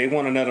doing it, they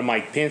want another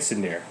Mike Pence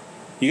in there.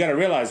 You got to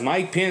realize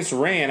Mike Pence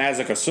ran as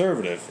a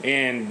conservative,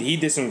 and he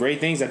did some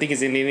great things. I think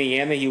it's in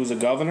Indiana. He was a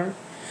governor,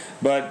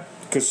 but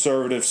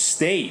conservative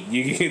state.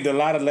 You get a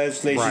lot of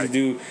legislation to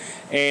do,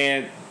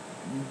 and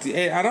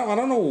I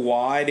don't know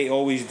why they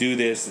always do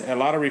this. A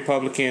lot of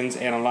Republicans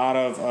and a lot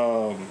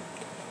of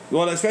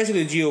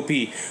especially the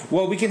GOP.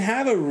 Well, we can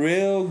have a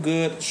real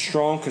good,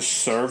 strong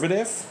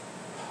conservative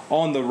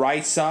on the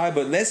right side,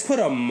 but let's put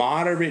a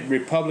moderate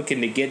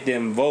Republican to get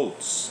them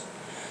votes.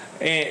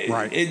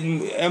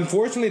 And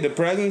unfortunately, the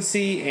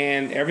presidency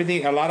and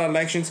everything, a lot of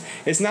elections,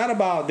 it's not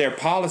about their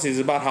policies,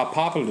 it's about how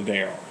popular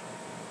they are.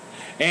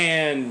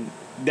 And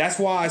that's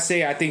why I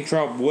say I think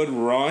Trump would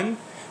run,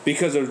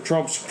 because of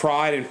Trump's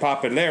pride and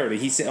popularity.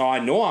 He said, I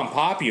know I'm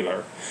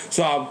popular,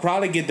 so I'll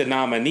probably get the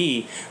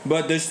nominee.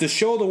 But just to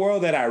show the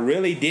world that I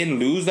really didn't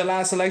lose the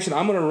last election,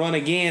 I'm going to run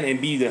again and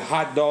be the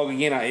hot dog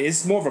again.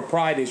 It's more of a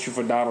pride issue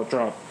for Donald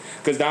Trump,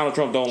 because Donald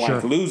Trump don't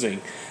like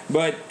losing.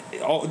 But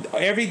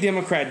every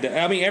Democrat,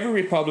 every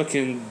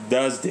Republican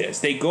does this.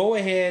 They go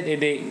ahead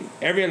and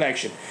every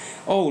election,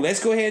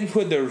 let's go ahead and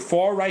put the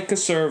far-right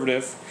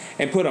conservative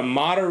and put a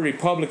moderate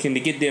Republican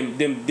to get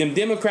them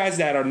Democrats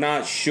that are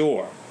not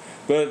sure.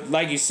 But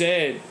like you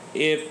said,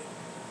 if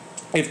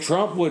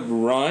Trump would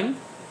run,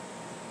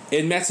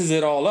 it messes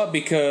it all up,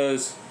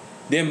 because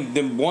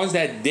them ones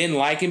that didn't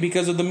like him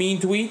because of the mean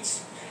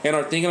tweets and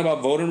are thinking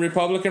about voting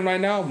Republican right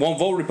now won't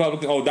vote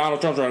Republican. Oh,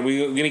 Donald Trump's running.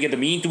 We're gonna get the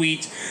mean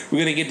tweets. We're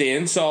gonna get the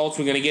insults.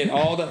 We're gonna get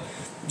all the.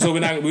 So we're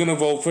gonna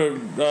vote for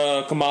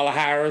Kamala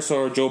Harris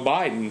or Joe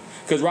Biden,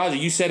 because Roger,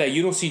 you said that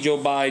you don't see Joe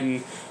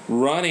Biden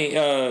running,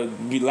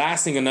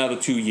 lasting another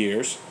 2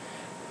 years.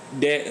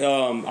 That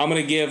I'm going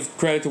to give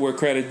credit to where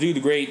credit due. The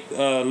great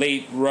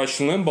late Rush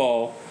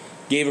Limbaugh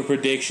gave a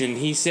prediction.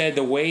 He said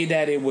the way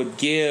that it would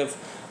give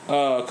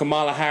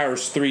Kamala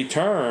Harris 3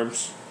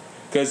 terms,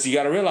 because you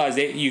got to realize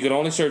that you can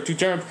only serve 2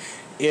 terms.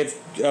 If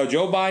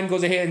Joe Biden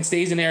goes ahead and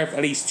stays in there for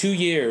at least 2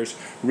 years,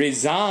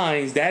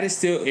 resigns, that is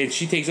still, and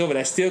she takes over,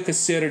 that's still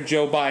considered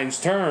Joe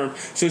Biden's term,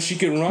 so she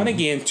can run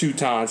again 2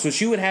 times. So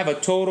she would have a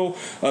total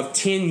of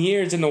 10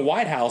 years in the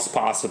White House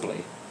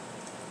possibly.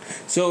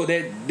 So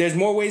there's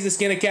more ways to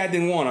skin a cat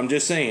than one. I'm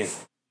just saying.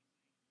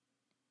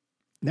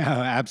 No,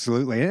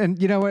 absolutely.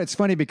 And you know what? It's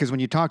funny because when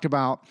you talked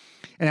about,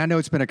 and I know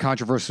it's been a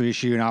controversial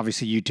issue, and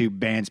obviously YouTube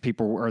bans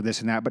people or this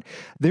and that, but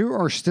there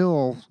are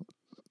still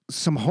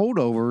some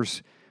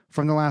holdovers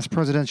from the last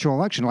presidential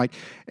election. Like,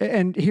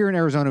 and here in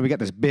Arizona, we got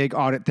this big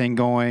audit thing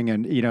going,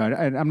 and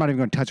and I'm not even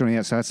going to touch on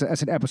it. So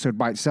that's an episode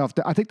by itself.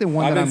 I think the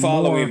one I've that been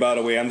following, by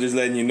the way. I'm just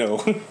letting you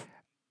know.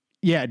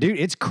 Yeah, dude,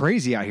 it's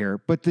crazy out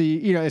here. But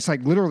it's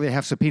like literally they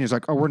have subpoenas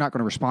like, oh, we're not going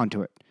to respond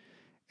to it.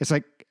 It's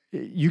like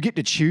you get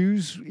to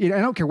choose. I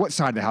don't care what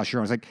side of the house you're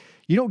on. It's like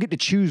you don't get to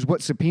choose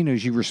what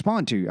subpoenas you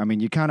respond to. I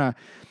mean, you kind of,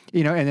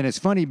 and then it's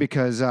funny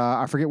because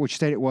I forget which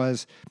state it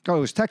was. Oh, it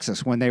was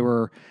Texas when they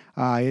were,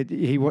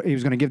 he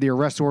was going to give the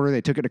arrest order.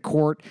 They took it to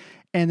court.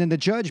 And then the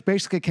judge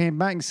basically came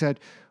back and said,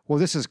 well,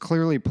 this is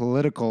clearly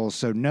political,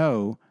 so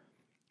no.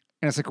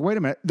 And it's like, wait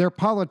a minute, they're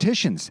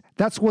politicians.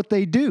 That's what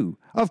they do.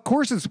 Of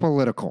course it's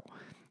political.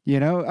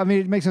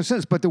 It makes no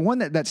sense. But the one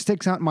that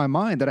sticks out in my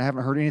mind that I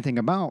haven't heard anything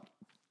about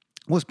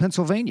was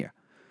Pennsylvania,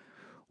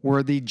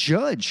 where the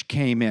judge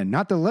came in,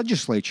 not the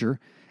legislature,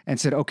 and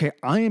said, okay,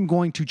 I am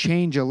going to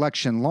change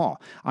election law.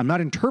 I'm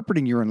not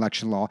interpreting your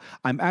election law.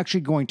 I'm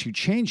actually going to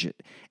change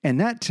it. And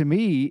that, to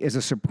me, is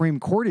a Supreme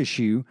Court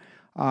issue.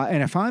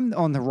 And if I'm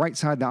on the right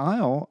side of the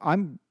aisle,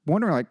 I'm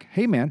wondering, like,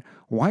 hey, man,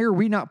 why are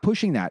we not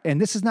pushing that? And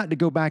this is not to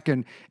go back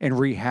and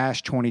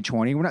rehash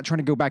 2020. We're not trying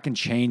to go back and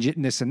change it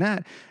and this and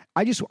that.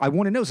 I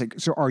want to know,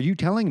 so are you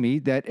telling me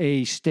that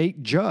a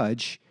state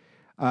judge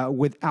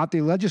without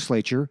the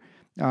legislature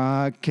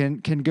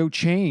can go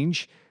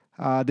change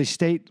the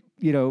state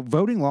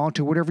voting law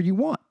to whatever you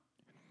want?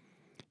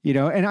 You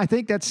know, and I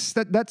think that's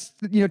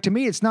to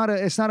me, it's not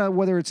a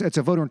whether it's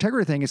a voter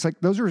integrity thing. It's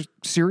like those are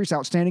serious,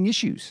 outstanding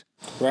issues.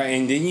 Right,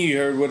 and then you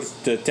heard what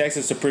the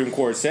Texas Supreme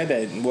Court said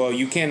that, well,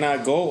 you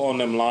cannot go on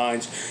them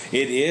lines.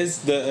 It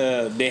is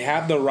they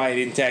have the right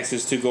in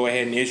Texas to go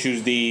ahead and issue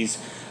these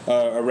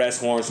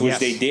arrest warrants, which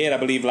they did, I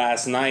believe,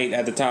 last night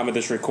at the time of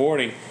this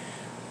recording.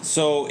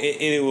 So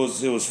it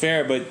was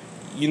fair, but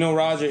you know,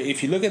 Roger,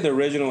 if you look at the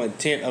original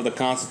intent of the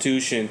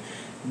Constitution,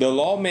 the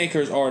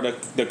lawmakers are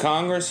the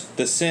Congress,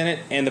 the Senate,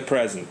 and the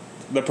president.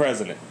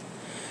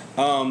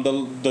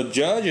 The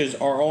judges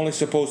are only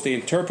supposed to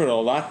interpret a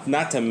law,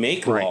 not to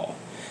make law,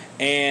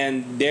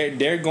 and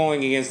they're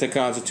going against the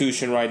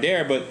Constitution right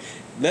there. But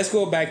let's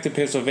go back to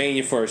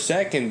Pennsylvania for a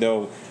second,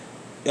 though.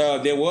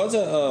 There was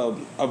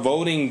a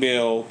voting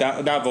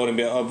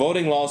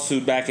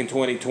lawsuit back in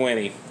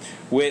 2020.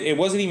 It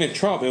wasn't even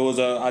Trump. It was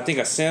I think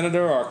a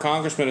senator or a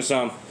congressman or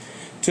something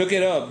took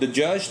it up. The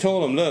judge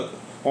told him, "Look,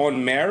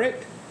 on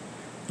merit,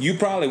 you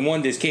probably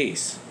won this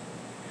case."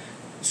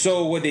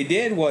 So what they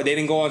did was they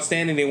didn't go on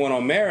standing, they went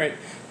on merit.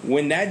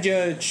 When that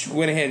judge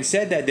went ahead and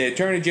said that, the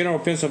Attorney General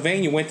of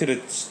Pennsylvania went to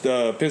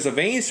the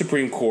Pennsylvania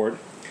Supreme Court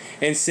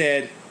and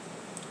said,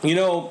 you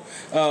know,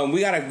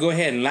 we got to go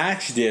ahead and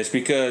latch this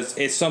because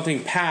it's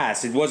something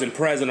past. It wasn't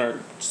present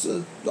or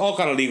all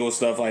kind of legal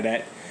stuff like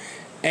that.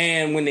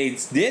 And when they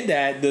did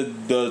that,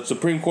 the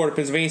Supreme Court of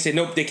Pennsylvania said,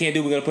 nope, they can't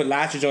do it. We're going to put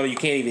latches on it. You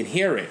can't even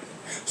hear it.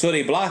 So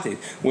they blocked it.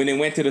 When they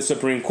went to the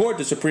Supreme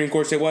Court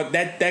said, well,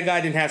 that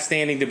guy didn't have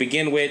standing to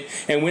begin with,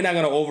 and we're not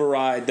going to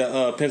override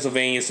the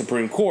Pennsylvania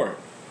Supreme Court.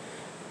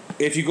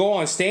 If you go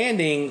on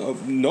standing,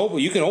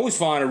 you can always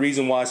find a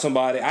reason why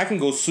I can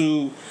go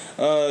sue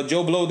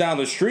Joe Blow down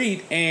the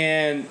street,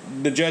 and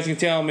the judge can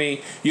tell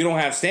me you don't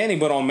have standing,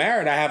 but on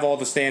merit, I have all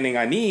the standing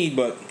I need.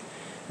 But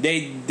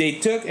they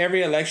took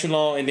every election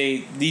law, and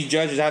these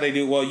judges, how they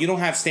do, well, you don't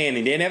have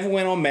standing. They never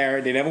went on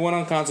merit. They never went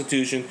on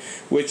Constitution,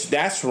 which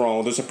that's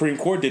wrong. The Supreme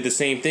Court did the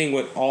same thing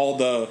with all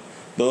the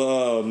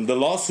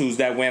lawsuits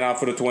that went out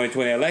for the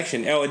 2020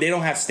 election. Oh, they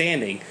don't have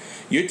standing.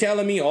 You're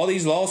telling me all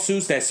these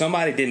lawsuits that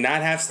somebody did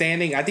not have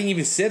standing? I think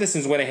even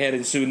citizens went ahead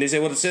and sued, and they said,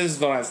 well, the citizens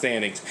don't have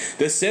standings.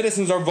 The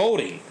citizens are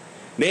voting.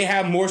 They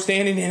have more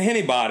standing than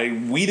anybody.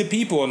 We the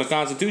people in the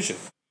Constitution.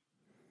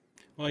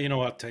 Well, you know,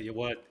 I'll tell you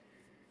what.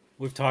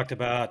 We've talked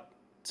about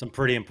some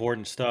pretty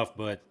important stuff,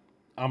 but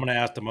I'm going to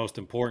ask the most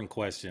important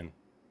question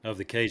of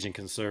the Cajun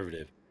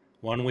conservative,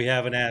 one we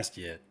haven't asked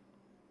yet.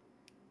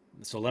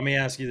 So let me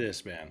ask you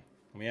this, man.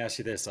 Let me ask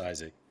you this,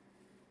 Isaac.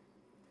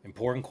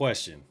 Important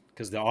question,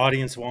 because the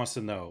audience wants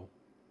to know,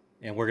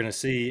 and we're going to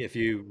see if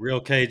you real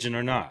Cajun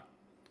or not.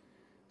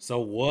 So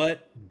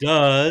what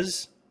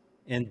does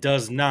and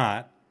does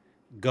not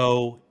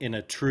go in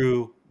a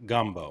true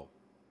gumbo?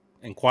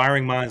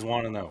 Inquiring minds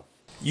want to know.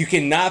 You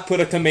cannot put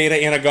a tomato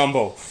in a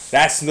gumbo.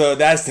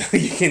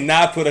 You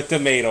cannot put a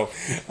tomato.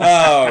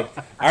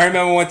 I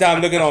remember one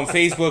time looking on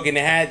Facebook, and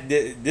they had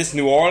this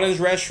New Orleans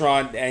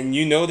restaurant, and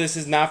you know this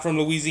is not from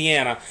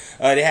Louisiana.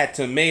 They had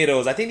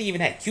tomatoes. I think they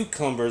even had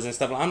cucumbers and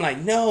stuff. I'm like,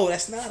 no,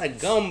 that's not a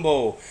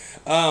gumbo.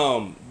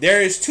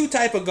 There is two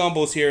type of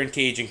gumbos here in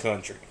Cajun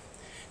country.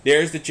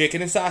 There's the chicken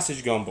and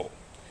sausage gumbo.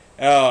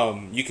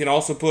 You can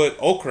also put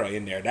okra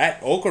in there. That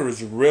okra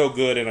is real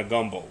good in a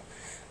gumbo.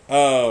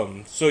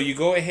 So you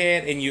go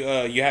ahead and you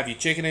have your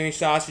chicken and your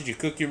sausage, you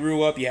cook your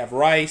roux up, you have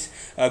rice,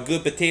 a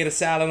good potato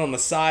salad on the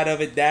side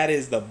of it. That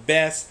is the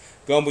best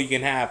gumbo you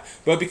can have.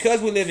 But because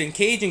we live in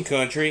Cajun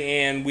country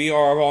and we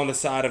are on the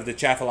side of the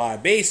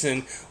Chaffalaya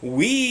Basin,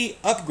 we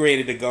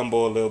upgraded the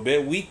gumbo a little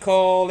bit. We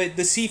call it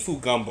the seafood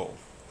gumbo.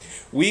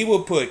 We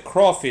will put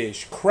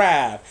crawfish,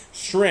 crab,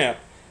 shrimp,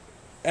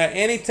 I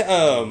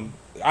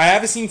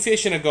haven't seen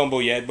fish in a gumbo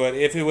yet, but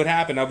if it would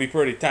happen, that'll be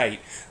pretty tight.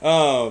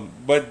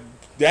 But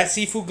that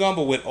seafood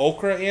gumbo with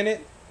okra in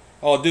it,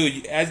 oh,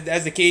 dude,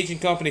 as the Cajun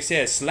company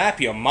says,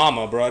 slap your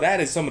mama, bro. That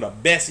is some of the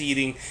best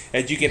eating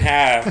that you can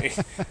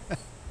have.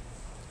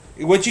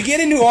 What you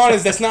get in New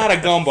Orleans, that's not a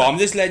gumbo. I'm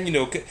just letting you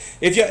know.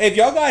 If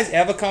y'all guys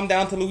ever come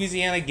down to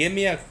Louisiana, give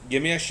me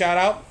a shout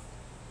out,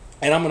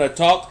 and I'm gonna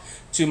talk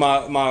to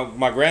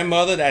my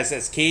grandmother that's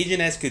as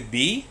Cajun as could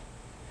be,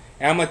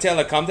 and I'm gonna tell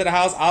her, come to the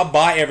house. I'll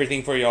buy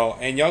everything for y'all,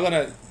 and y'all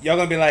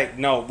gonna be like,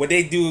 no, what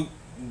they do.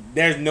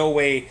 There's no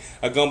way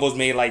a gumbo's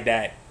made like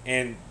that.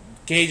 And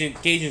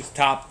Cajun's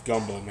top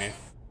gumbo, man.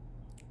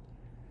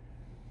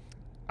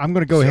 I'm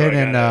going to go ahead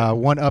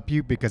and one-up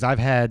you because I've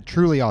had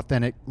truly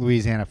authentic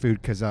Louisiana food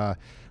because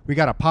we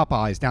got a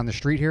Popeyes down the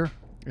street here,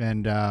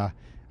 and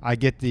I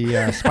get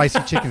the spicy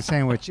chicken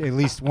sandwich at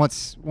least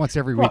once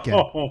every weekend.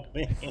 Oh,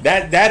 man.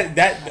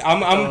 I'm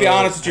going to be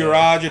honest with you,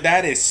 Roger.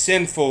 That is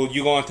sinful.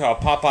 You go into a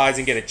Popeyes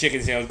and get a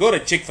chicken sandwich. Go to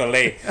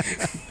Chick-fil-A.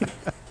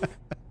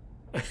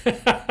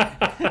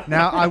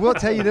 Now, I will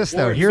tell you this,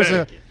 though.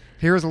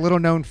 Here's a little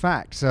known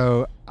fact.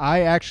 So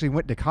I actually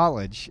went to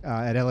college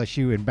at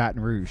LSU in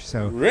Baton Rouge.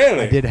 So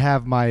really? I did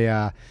have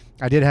my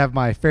I did have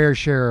my fair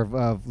share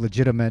of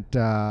legitimate,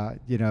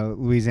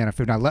 Louisiana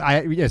food. Now,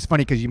 it's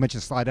funny because you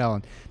mentioned Slidell,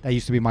 and that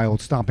used to be my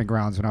old stomping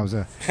grounds when I was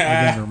a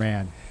younger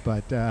man.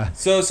 But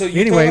so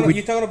anyway,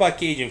 you're talking about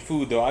Cajun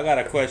food, though. I got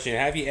a question.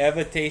 Have you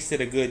ever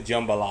tasted a good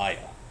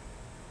jambalaya?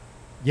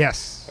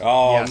 Yes.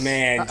 Oh, yes.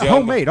 man.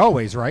 Homemade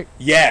always, right?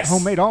 Yes.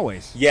 Homemade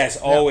always. Yes,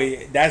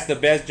 always. That's the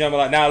best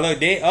jambalaya. Now, look,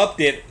 they upped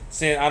it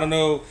since, I don't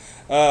know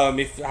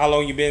how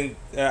long you've been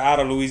out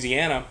of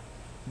Louisiana,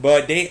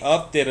 but they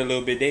upped it a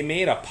little bit. They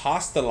made a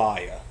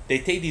pastalaya. They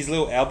take these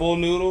little elbow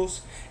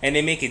noodles and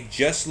they make it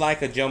just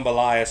like a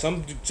jambalaya.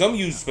 Some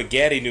use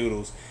spaghetti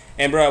noodles.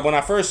 And, bro, when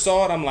I first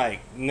saw it, I'm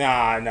like,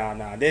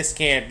 nah, this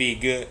can't be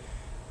good.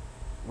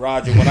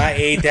 Roger, when I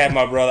ate that,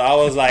 my brother, I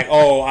was like,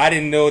 oh, I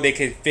didn't know they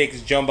could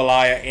fix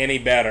jambalaya any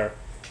better.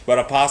 But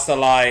a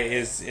pastalaya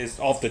is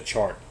off the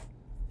chart.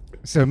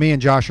 So me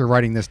and Josh are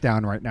writing this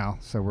down right now.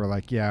 So we're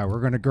like, we're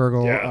going to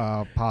gurgle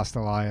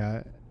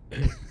pastalaya.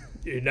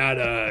 You're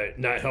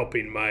not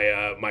helping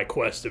my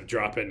quest of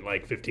dropping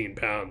like 15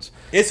 pounds.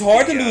 It's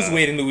hard to lose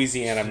weight in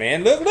Louisiana,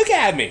 man. Look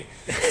at me.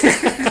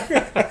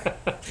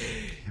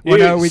 Well,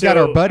 no, we got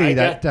our buddy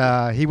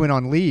that he went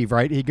on leave,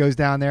 right? He goes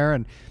down there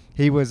and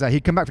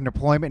he'd come back from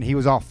deployment and he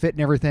was all fit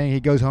and everything. He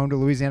goes home to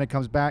Louisiana,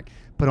 comes back,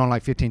 put on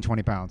like 15,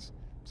 20 pounds.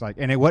 It's like,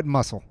 and it wasn't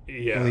muscle.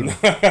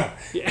 Yeah.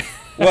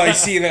 Well, you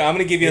see, I'm going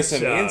to give you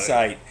some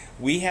insight.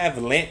 We have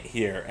Lent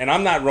here, and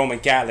I'm not Roman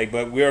Catholic,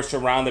 but we're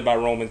surrounded by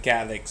Roman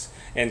Catholics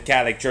and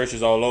Catholic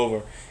churches all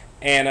over.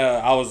 And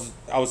I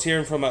was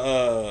hearing from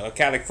a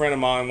Catholic friend of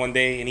mine one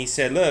day, and he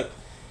said,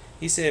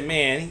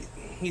 man,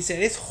 he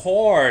said it's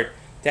hard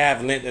to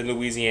have Lent in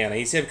Louisiana.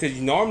 He said because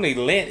normally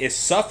Lent is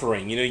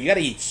suffering. You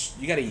gotta eat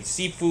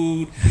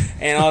seafood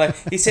and all that.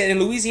 He said in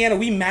Louisiana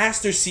we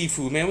master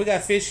seafood, man. We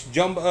got fish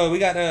jumbo, we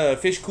got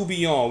fish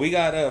coubillon, we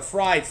got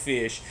fried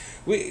fish.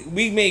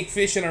 We make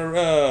fish in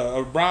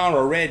a brown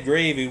or red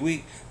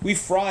gravy. We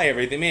fry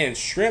everything, man.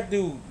 Shrimp,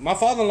 dude. My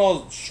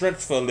father-in-law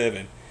shrimps for a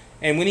living,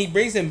 and when he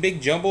brings them big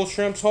jumbo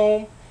shrimps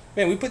home,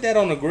 man, we put that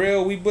on the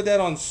grill. We put that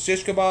on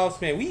shish kebabs,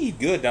 man. We eat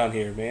good down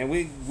here, man.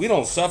 We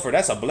don't suffer.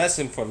 That's a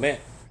blessing for Lent.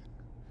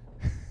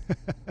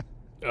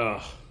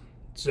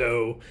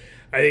 So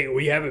I think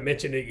we haven't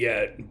mentioned it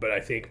yet, but I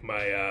think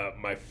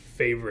my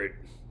favorite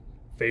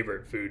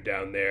food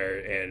down there,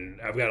 and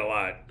I've got a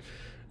lot,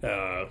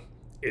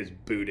 is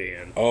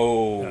boudin.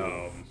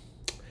 Oh,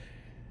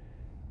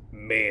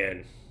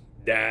 man,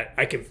 that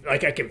I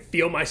can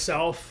feel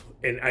myself,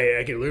 and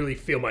I can literally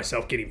feel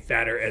myself getting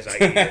fatter as I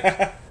eat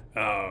it.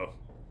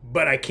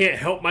 But I can't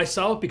help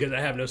myself because I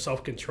have no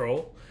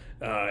self-control.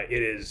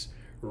 It is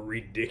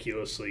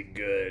ridiculously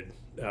good.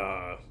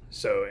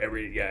 So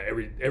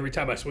every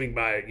time I swing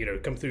by,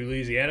 come through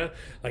Louisiana,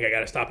 like I got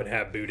to stop and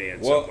have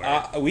boudin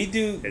somewhere. We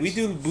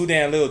do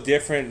boudin a little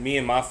different. Me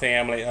and my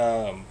family.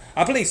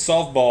 I played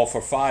softball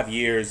for 5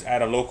 years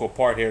at a local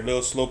park here, a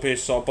little slow pitch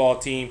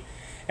softball team,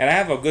 and I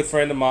have a good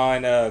friend of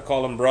mine.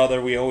 Call him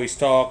brother. We always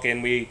talk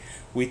and we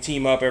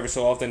team up every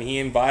so often. He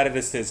invited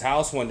us to his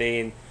house one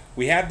day, and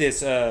we have this.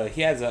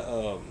 He has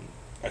a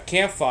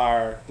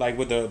campfire like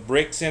with the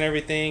bricks and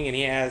everything, and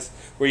he has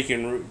where you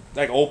can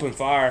like open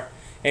fire.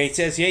 And he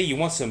says, you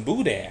want some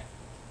boudin?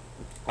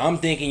 I'm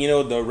thinking,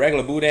 the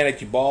regular boudin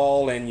that you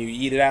ball and you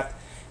eat it after.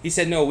 He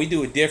said, no, we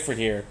do it different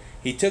here.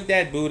 He took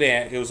that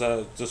boudin, it was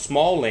a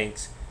small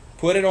lynx,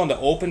 put it on the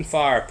open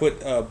fire,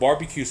 put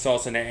barbecue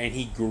sauce in there, and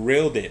he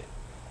grilled it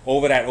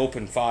over that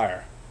open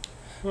fire.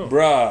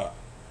 Bruh,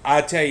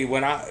 I tell you,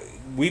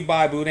 we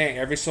buy boudin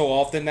every so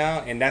often now,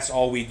 and that's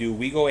all we do.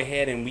 We go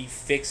ahead and we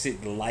fix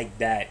it like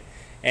that.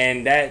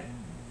 And that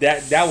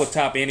would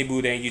top any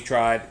boudin you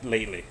tried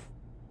lately.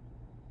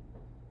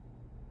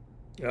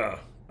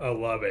 I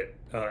love it.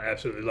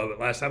 Absolutely love it.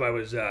 Last time I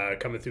was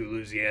coming through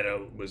Louisiana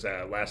was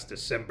last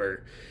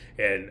December,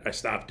 and I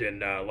stopped in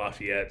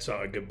Lafayette,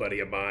 saw a good buddy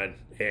of mine,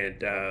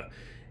 and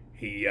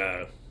he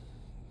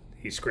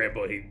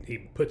scrambled. He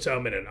put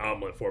some in an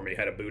omelet for me.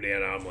 Had a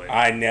boudin omelet.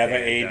 I never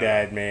ate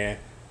that, man.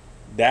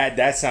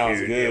 That sounds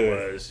dude, good.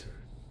 It was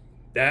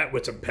that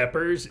with some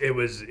peppers. It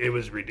was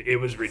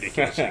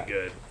ridiculously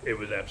good. It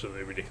was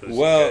absolutely ridiculously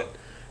good.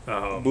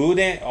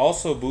 Boudin.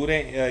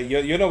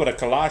 You know what a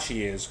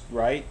kolache is,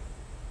 right?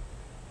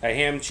 A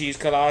ham cheese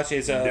kolache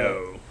is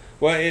no.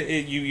 Well,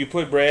 you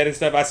put bread and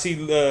stuff. I see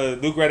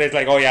Luke right there. It's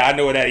like, oh yeah, I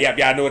know what that.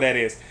 Yeah, I know what that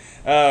is.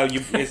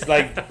 It's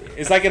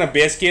like in a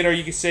biscuit, or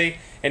you could say,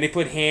 and they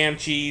put ham,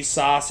 cheese,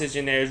 sausage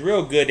in there. It's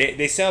real good.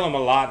 They sell them a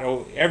lot.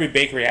 Every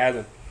bakery has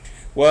them.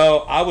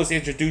 Well, I was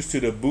introduced to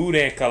the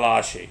boudin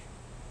kolache,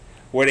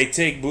 where they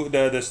take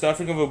the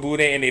stuffing of a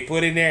boudin and they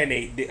put in there, and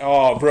they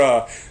oh,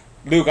 bruh.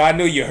 Luke, I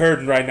know you're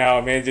hurting right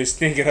now, man, just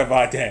thinking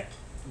about that.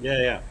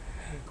 Yeah,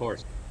 of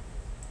course.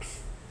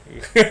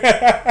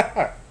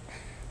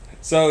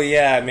 So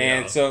yeah,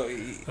 man. Yeah. So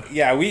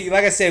yeah,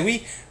 like I said,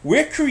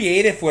 we're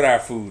creative with our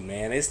food,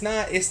 man. It's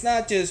not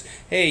just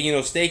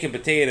steak and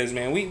potatoes,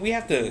 man. We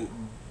have to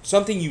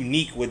something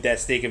unique with that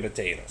steak and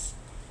potatoes.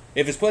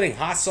 If it's putting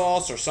hot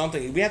sauce or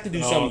something, we have to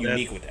do something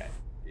unique with that.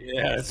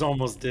 Yeah, it's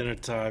almost dinner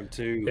time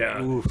too.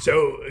 Yeah. Oof.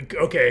 So,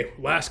 okay,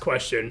 last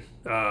question.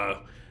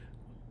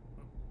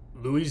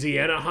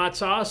 Louisiana hot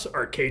sauce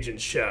or Cajun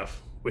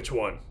chef? Which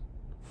one?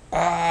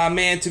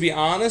 Man, to be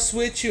honest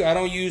with you, I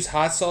don't use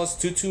hot sauce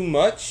too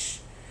much.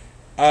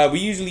 We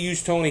usually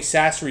use Tony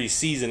Sassery's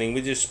seasoning.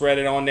 We just spread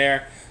it on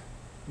there.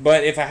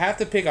 But if I have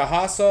to pick a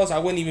hot sauce, I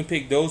wouldn't even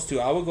pick those two.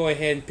 I would go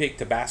ahead and pick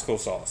Tabasco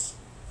sauce.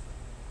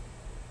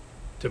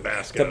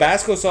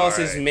 Tabasco sauce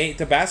is made.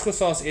 Tabasco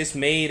sauce is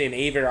made in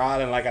Avery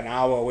Island, like an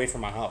hour away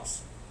from my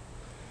house.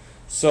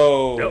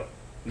 So Yep.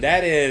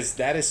 that is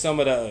some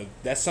of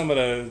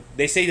the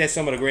they say that's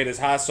some of the greatest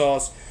hot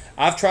sauce.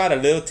 I've tried a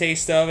little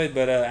taste of it,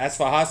 but as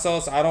for hot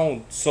sauce, I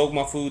don't soak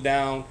my food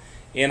down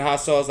in hot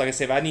sauce. Like I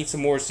said, if I need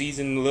some more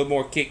seasoning, a little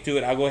more kick to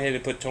it, I'll go ahead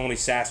and put Tony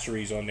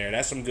Sassery's on there.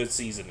 That's some good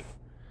seasoning.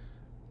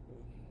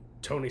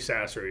 Tony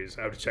Sassery's.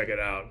 I have to check it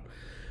out.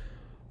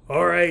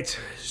 All right,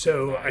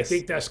 so Nice. I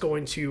think that's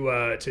going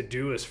to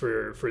do us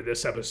for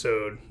this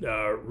episode.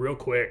 Real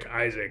quick,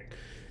 Isaac.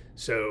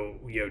 So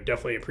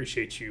definitely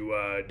appreciate you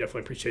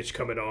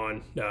coming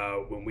on.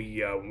 When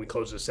we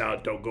close this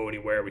out, don't go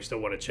anywhere. We still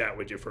want to chat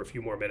with you for a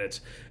few more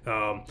minutes.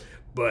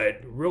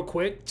 But real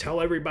quick,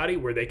 tell everybody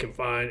where they can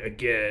find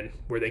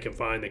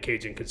the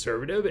Cajun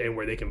Conservative and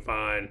where they can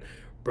find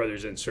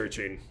Brothers in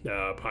Searching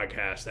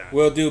podcast at.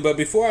 Will do. But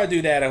before I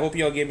do that, I hope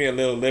y'all give me a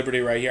little liberty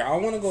right here. I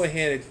want to go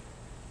ahead and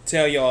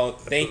tell y'all,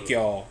 thank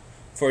y'all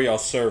for y'all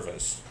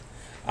service.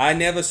 I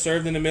never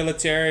served in the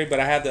military, but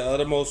I have the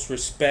uttermost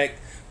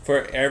respect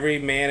for every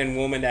man and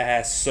woman that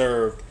has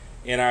served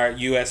in our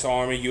U.S.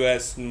 Army,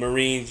 U.S.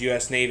 Marines,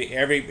 U.S. Navy,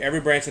 every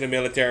branch of the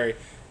military.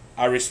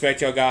 I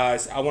respect y'all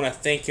guys. I want to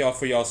thank y'all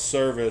for y'all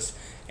service.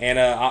 And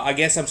I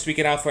guess I'm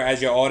speaking out for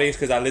as your audience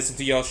because I listen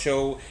to y'all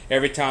show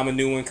every time a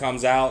new one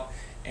comes out.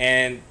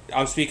 And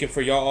I'm speaking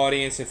for your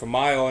audience and for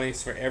my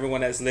audience, for everyone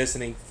that's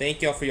listening.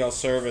 Thank y'all for y'all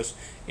service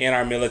in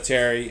our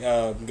military.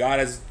 God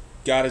has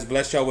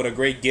blessed y'all with a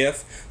great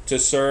gift to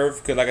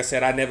serve. Because like I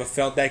said, I never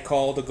felt that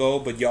call to go,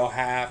 but y'all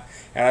have.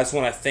 And I just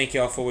want to thank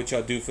y'all for what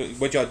y'all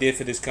did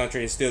for this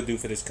country and still do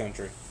for this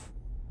country.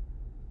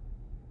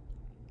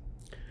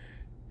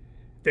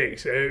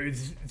 Thanks.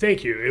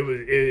 Thank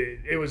you.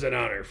 It was an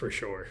honor for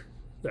sure.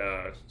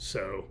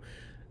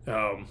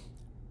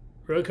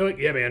 Real quick,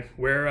 yeah, man.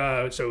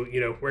 Where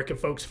can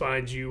folks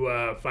find you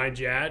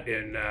at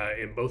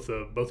in both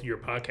of your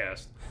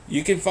podcasts?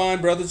 You can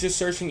find Brothers Just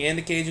Searching and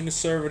the Cajun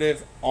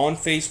Conservative on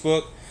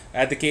Facebook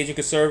at the Cajun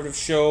Conservative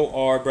Show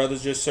or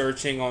Brothers Just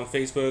Searching on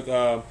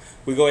Facebook.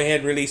 We go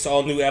ahead and release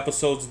all new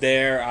episodes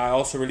there. I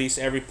also release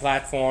every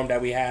platform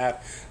that we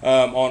have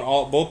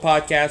on both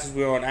podcasts.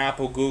 We're on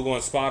Apple, Google,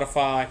 and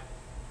Spotify.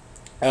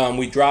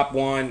 We drop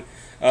one.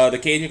 The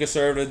Cajun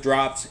Conservative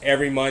drops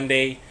every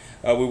Monday.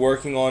 We're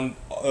working on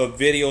a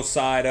video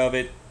side of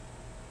it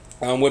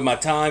with my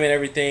time and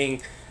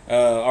everything.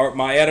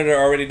 My editor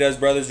already does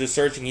Brothers Just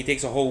Searching. He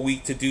takes a whole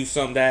week to do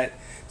so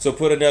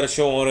put another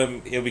show on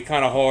him. It'll be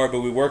kind of hard,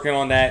 but we're working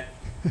on that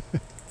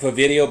for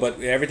video.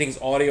 But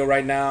everything's audio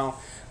right now.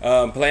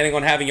 Planning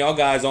on having y'all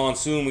guys on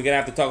soon. We're gonna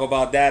have to talk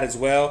about that as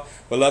well.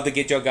 But love to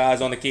get y'all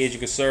guys on the Cajun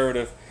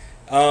Conservative.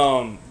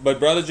 But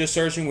Brothers Just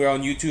Searching, we're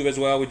on YouTube as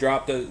well. We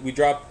drop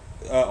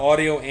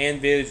audio and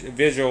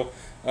visual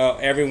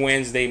every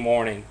Wednesday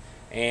morning.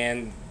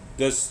 And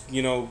just,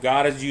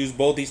 God has used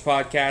both these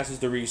podcasts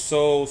to reach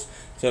souls,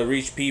 to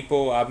reach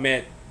people. I've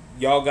met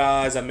y'all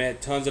guys. I met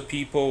tons of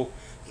people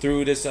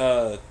through this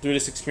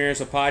experience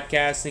of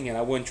podcasting, and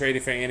I wouldn't trade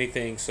it for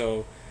anything.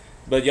 So,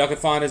 but y'all can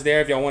find us there.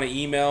 If y'all want to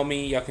email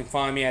me, y'all can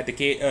find me at the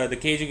Cajun.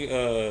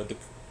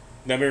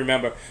 Let me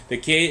remember, the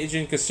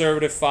Cajun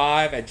Conservative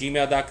 5 at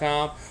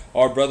gmail.com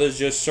or Brothers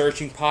Just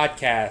Searching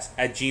Podcast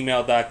at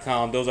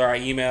gmail.com. Those are our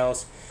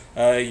emails.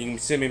 You can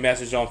send me a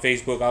message on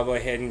Facebook. I'll go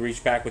ahead and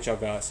reach back with y'all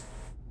guys.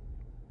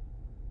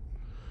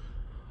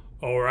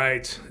 All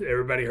right,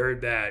 everybody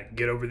heard that.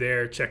 Get over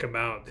there, check them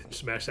out,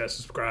 smash that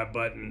subscribe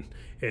button,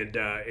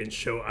 and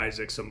show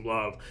Isaac some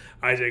love.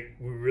 Isaac,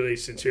 we really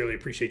sincerely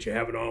appreciate you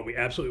having on. We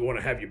absolutely want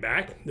to have you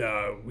back.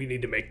 We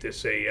need to make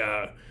this we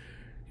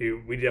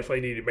definitely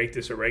need to make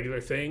this a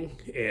regular thing.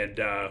 And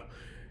I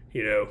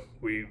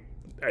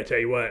tell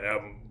you what,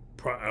 I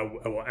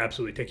will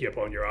absolutely take you up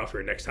on your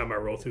offer. Next time I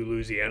roll through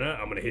Louisiana,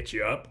 I'm gonna hit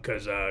you up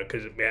because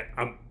man,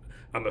 I'm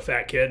a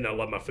fat kid and I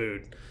love my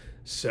food.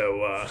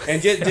 So and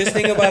just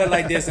think about it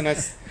like this, and I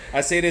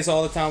say this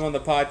all the time on the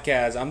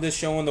podcast. I'm just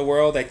showing the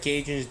world that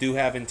Cajuns do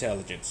have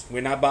intelligence.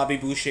 We're not Bobby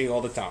Boucher all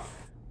the time.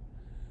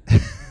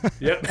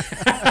 Yep.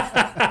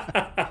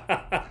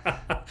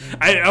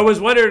 I was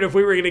wondering if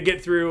we were going to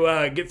get through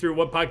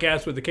one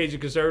podcast with the Cajun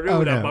Conservative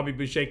without Bobby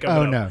Boucher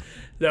coming up.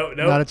 No,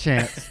 not a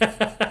chance.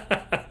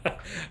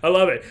 I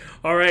love it.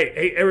 All right,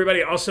 hey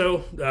everybody.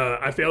 Also,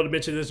 I failed to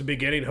mention this at the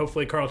beginning.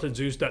 Hopefully, Carlton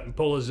Zeus doesn't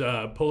pull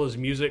his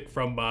music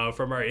from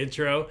our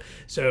intro.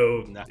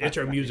 So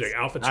intro music,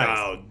 Alpha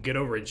Child. Get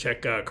over and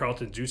check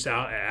Carlton Zeus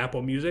out at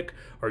Apple Music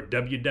or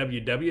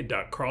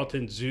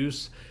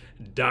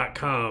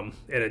www.carltonzeus.com.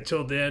 And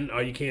until then,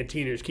 all you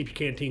canteeners, keep your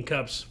canteen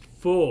cups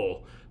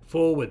full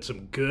with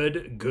some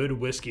good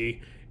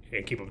whiskey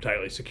and keep them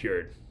tightly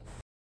secured.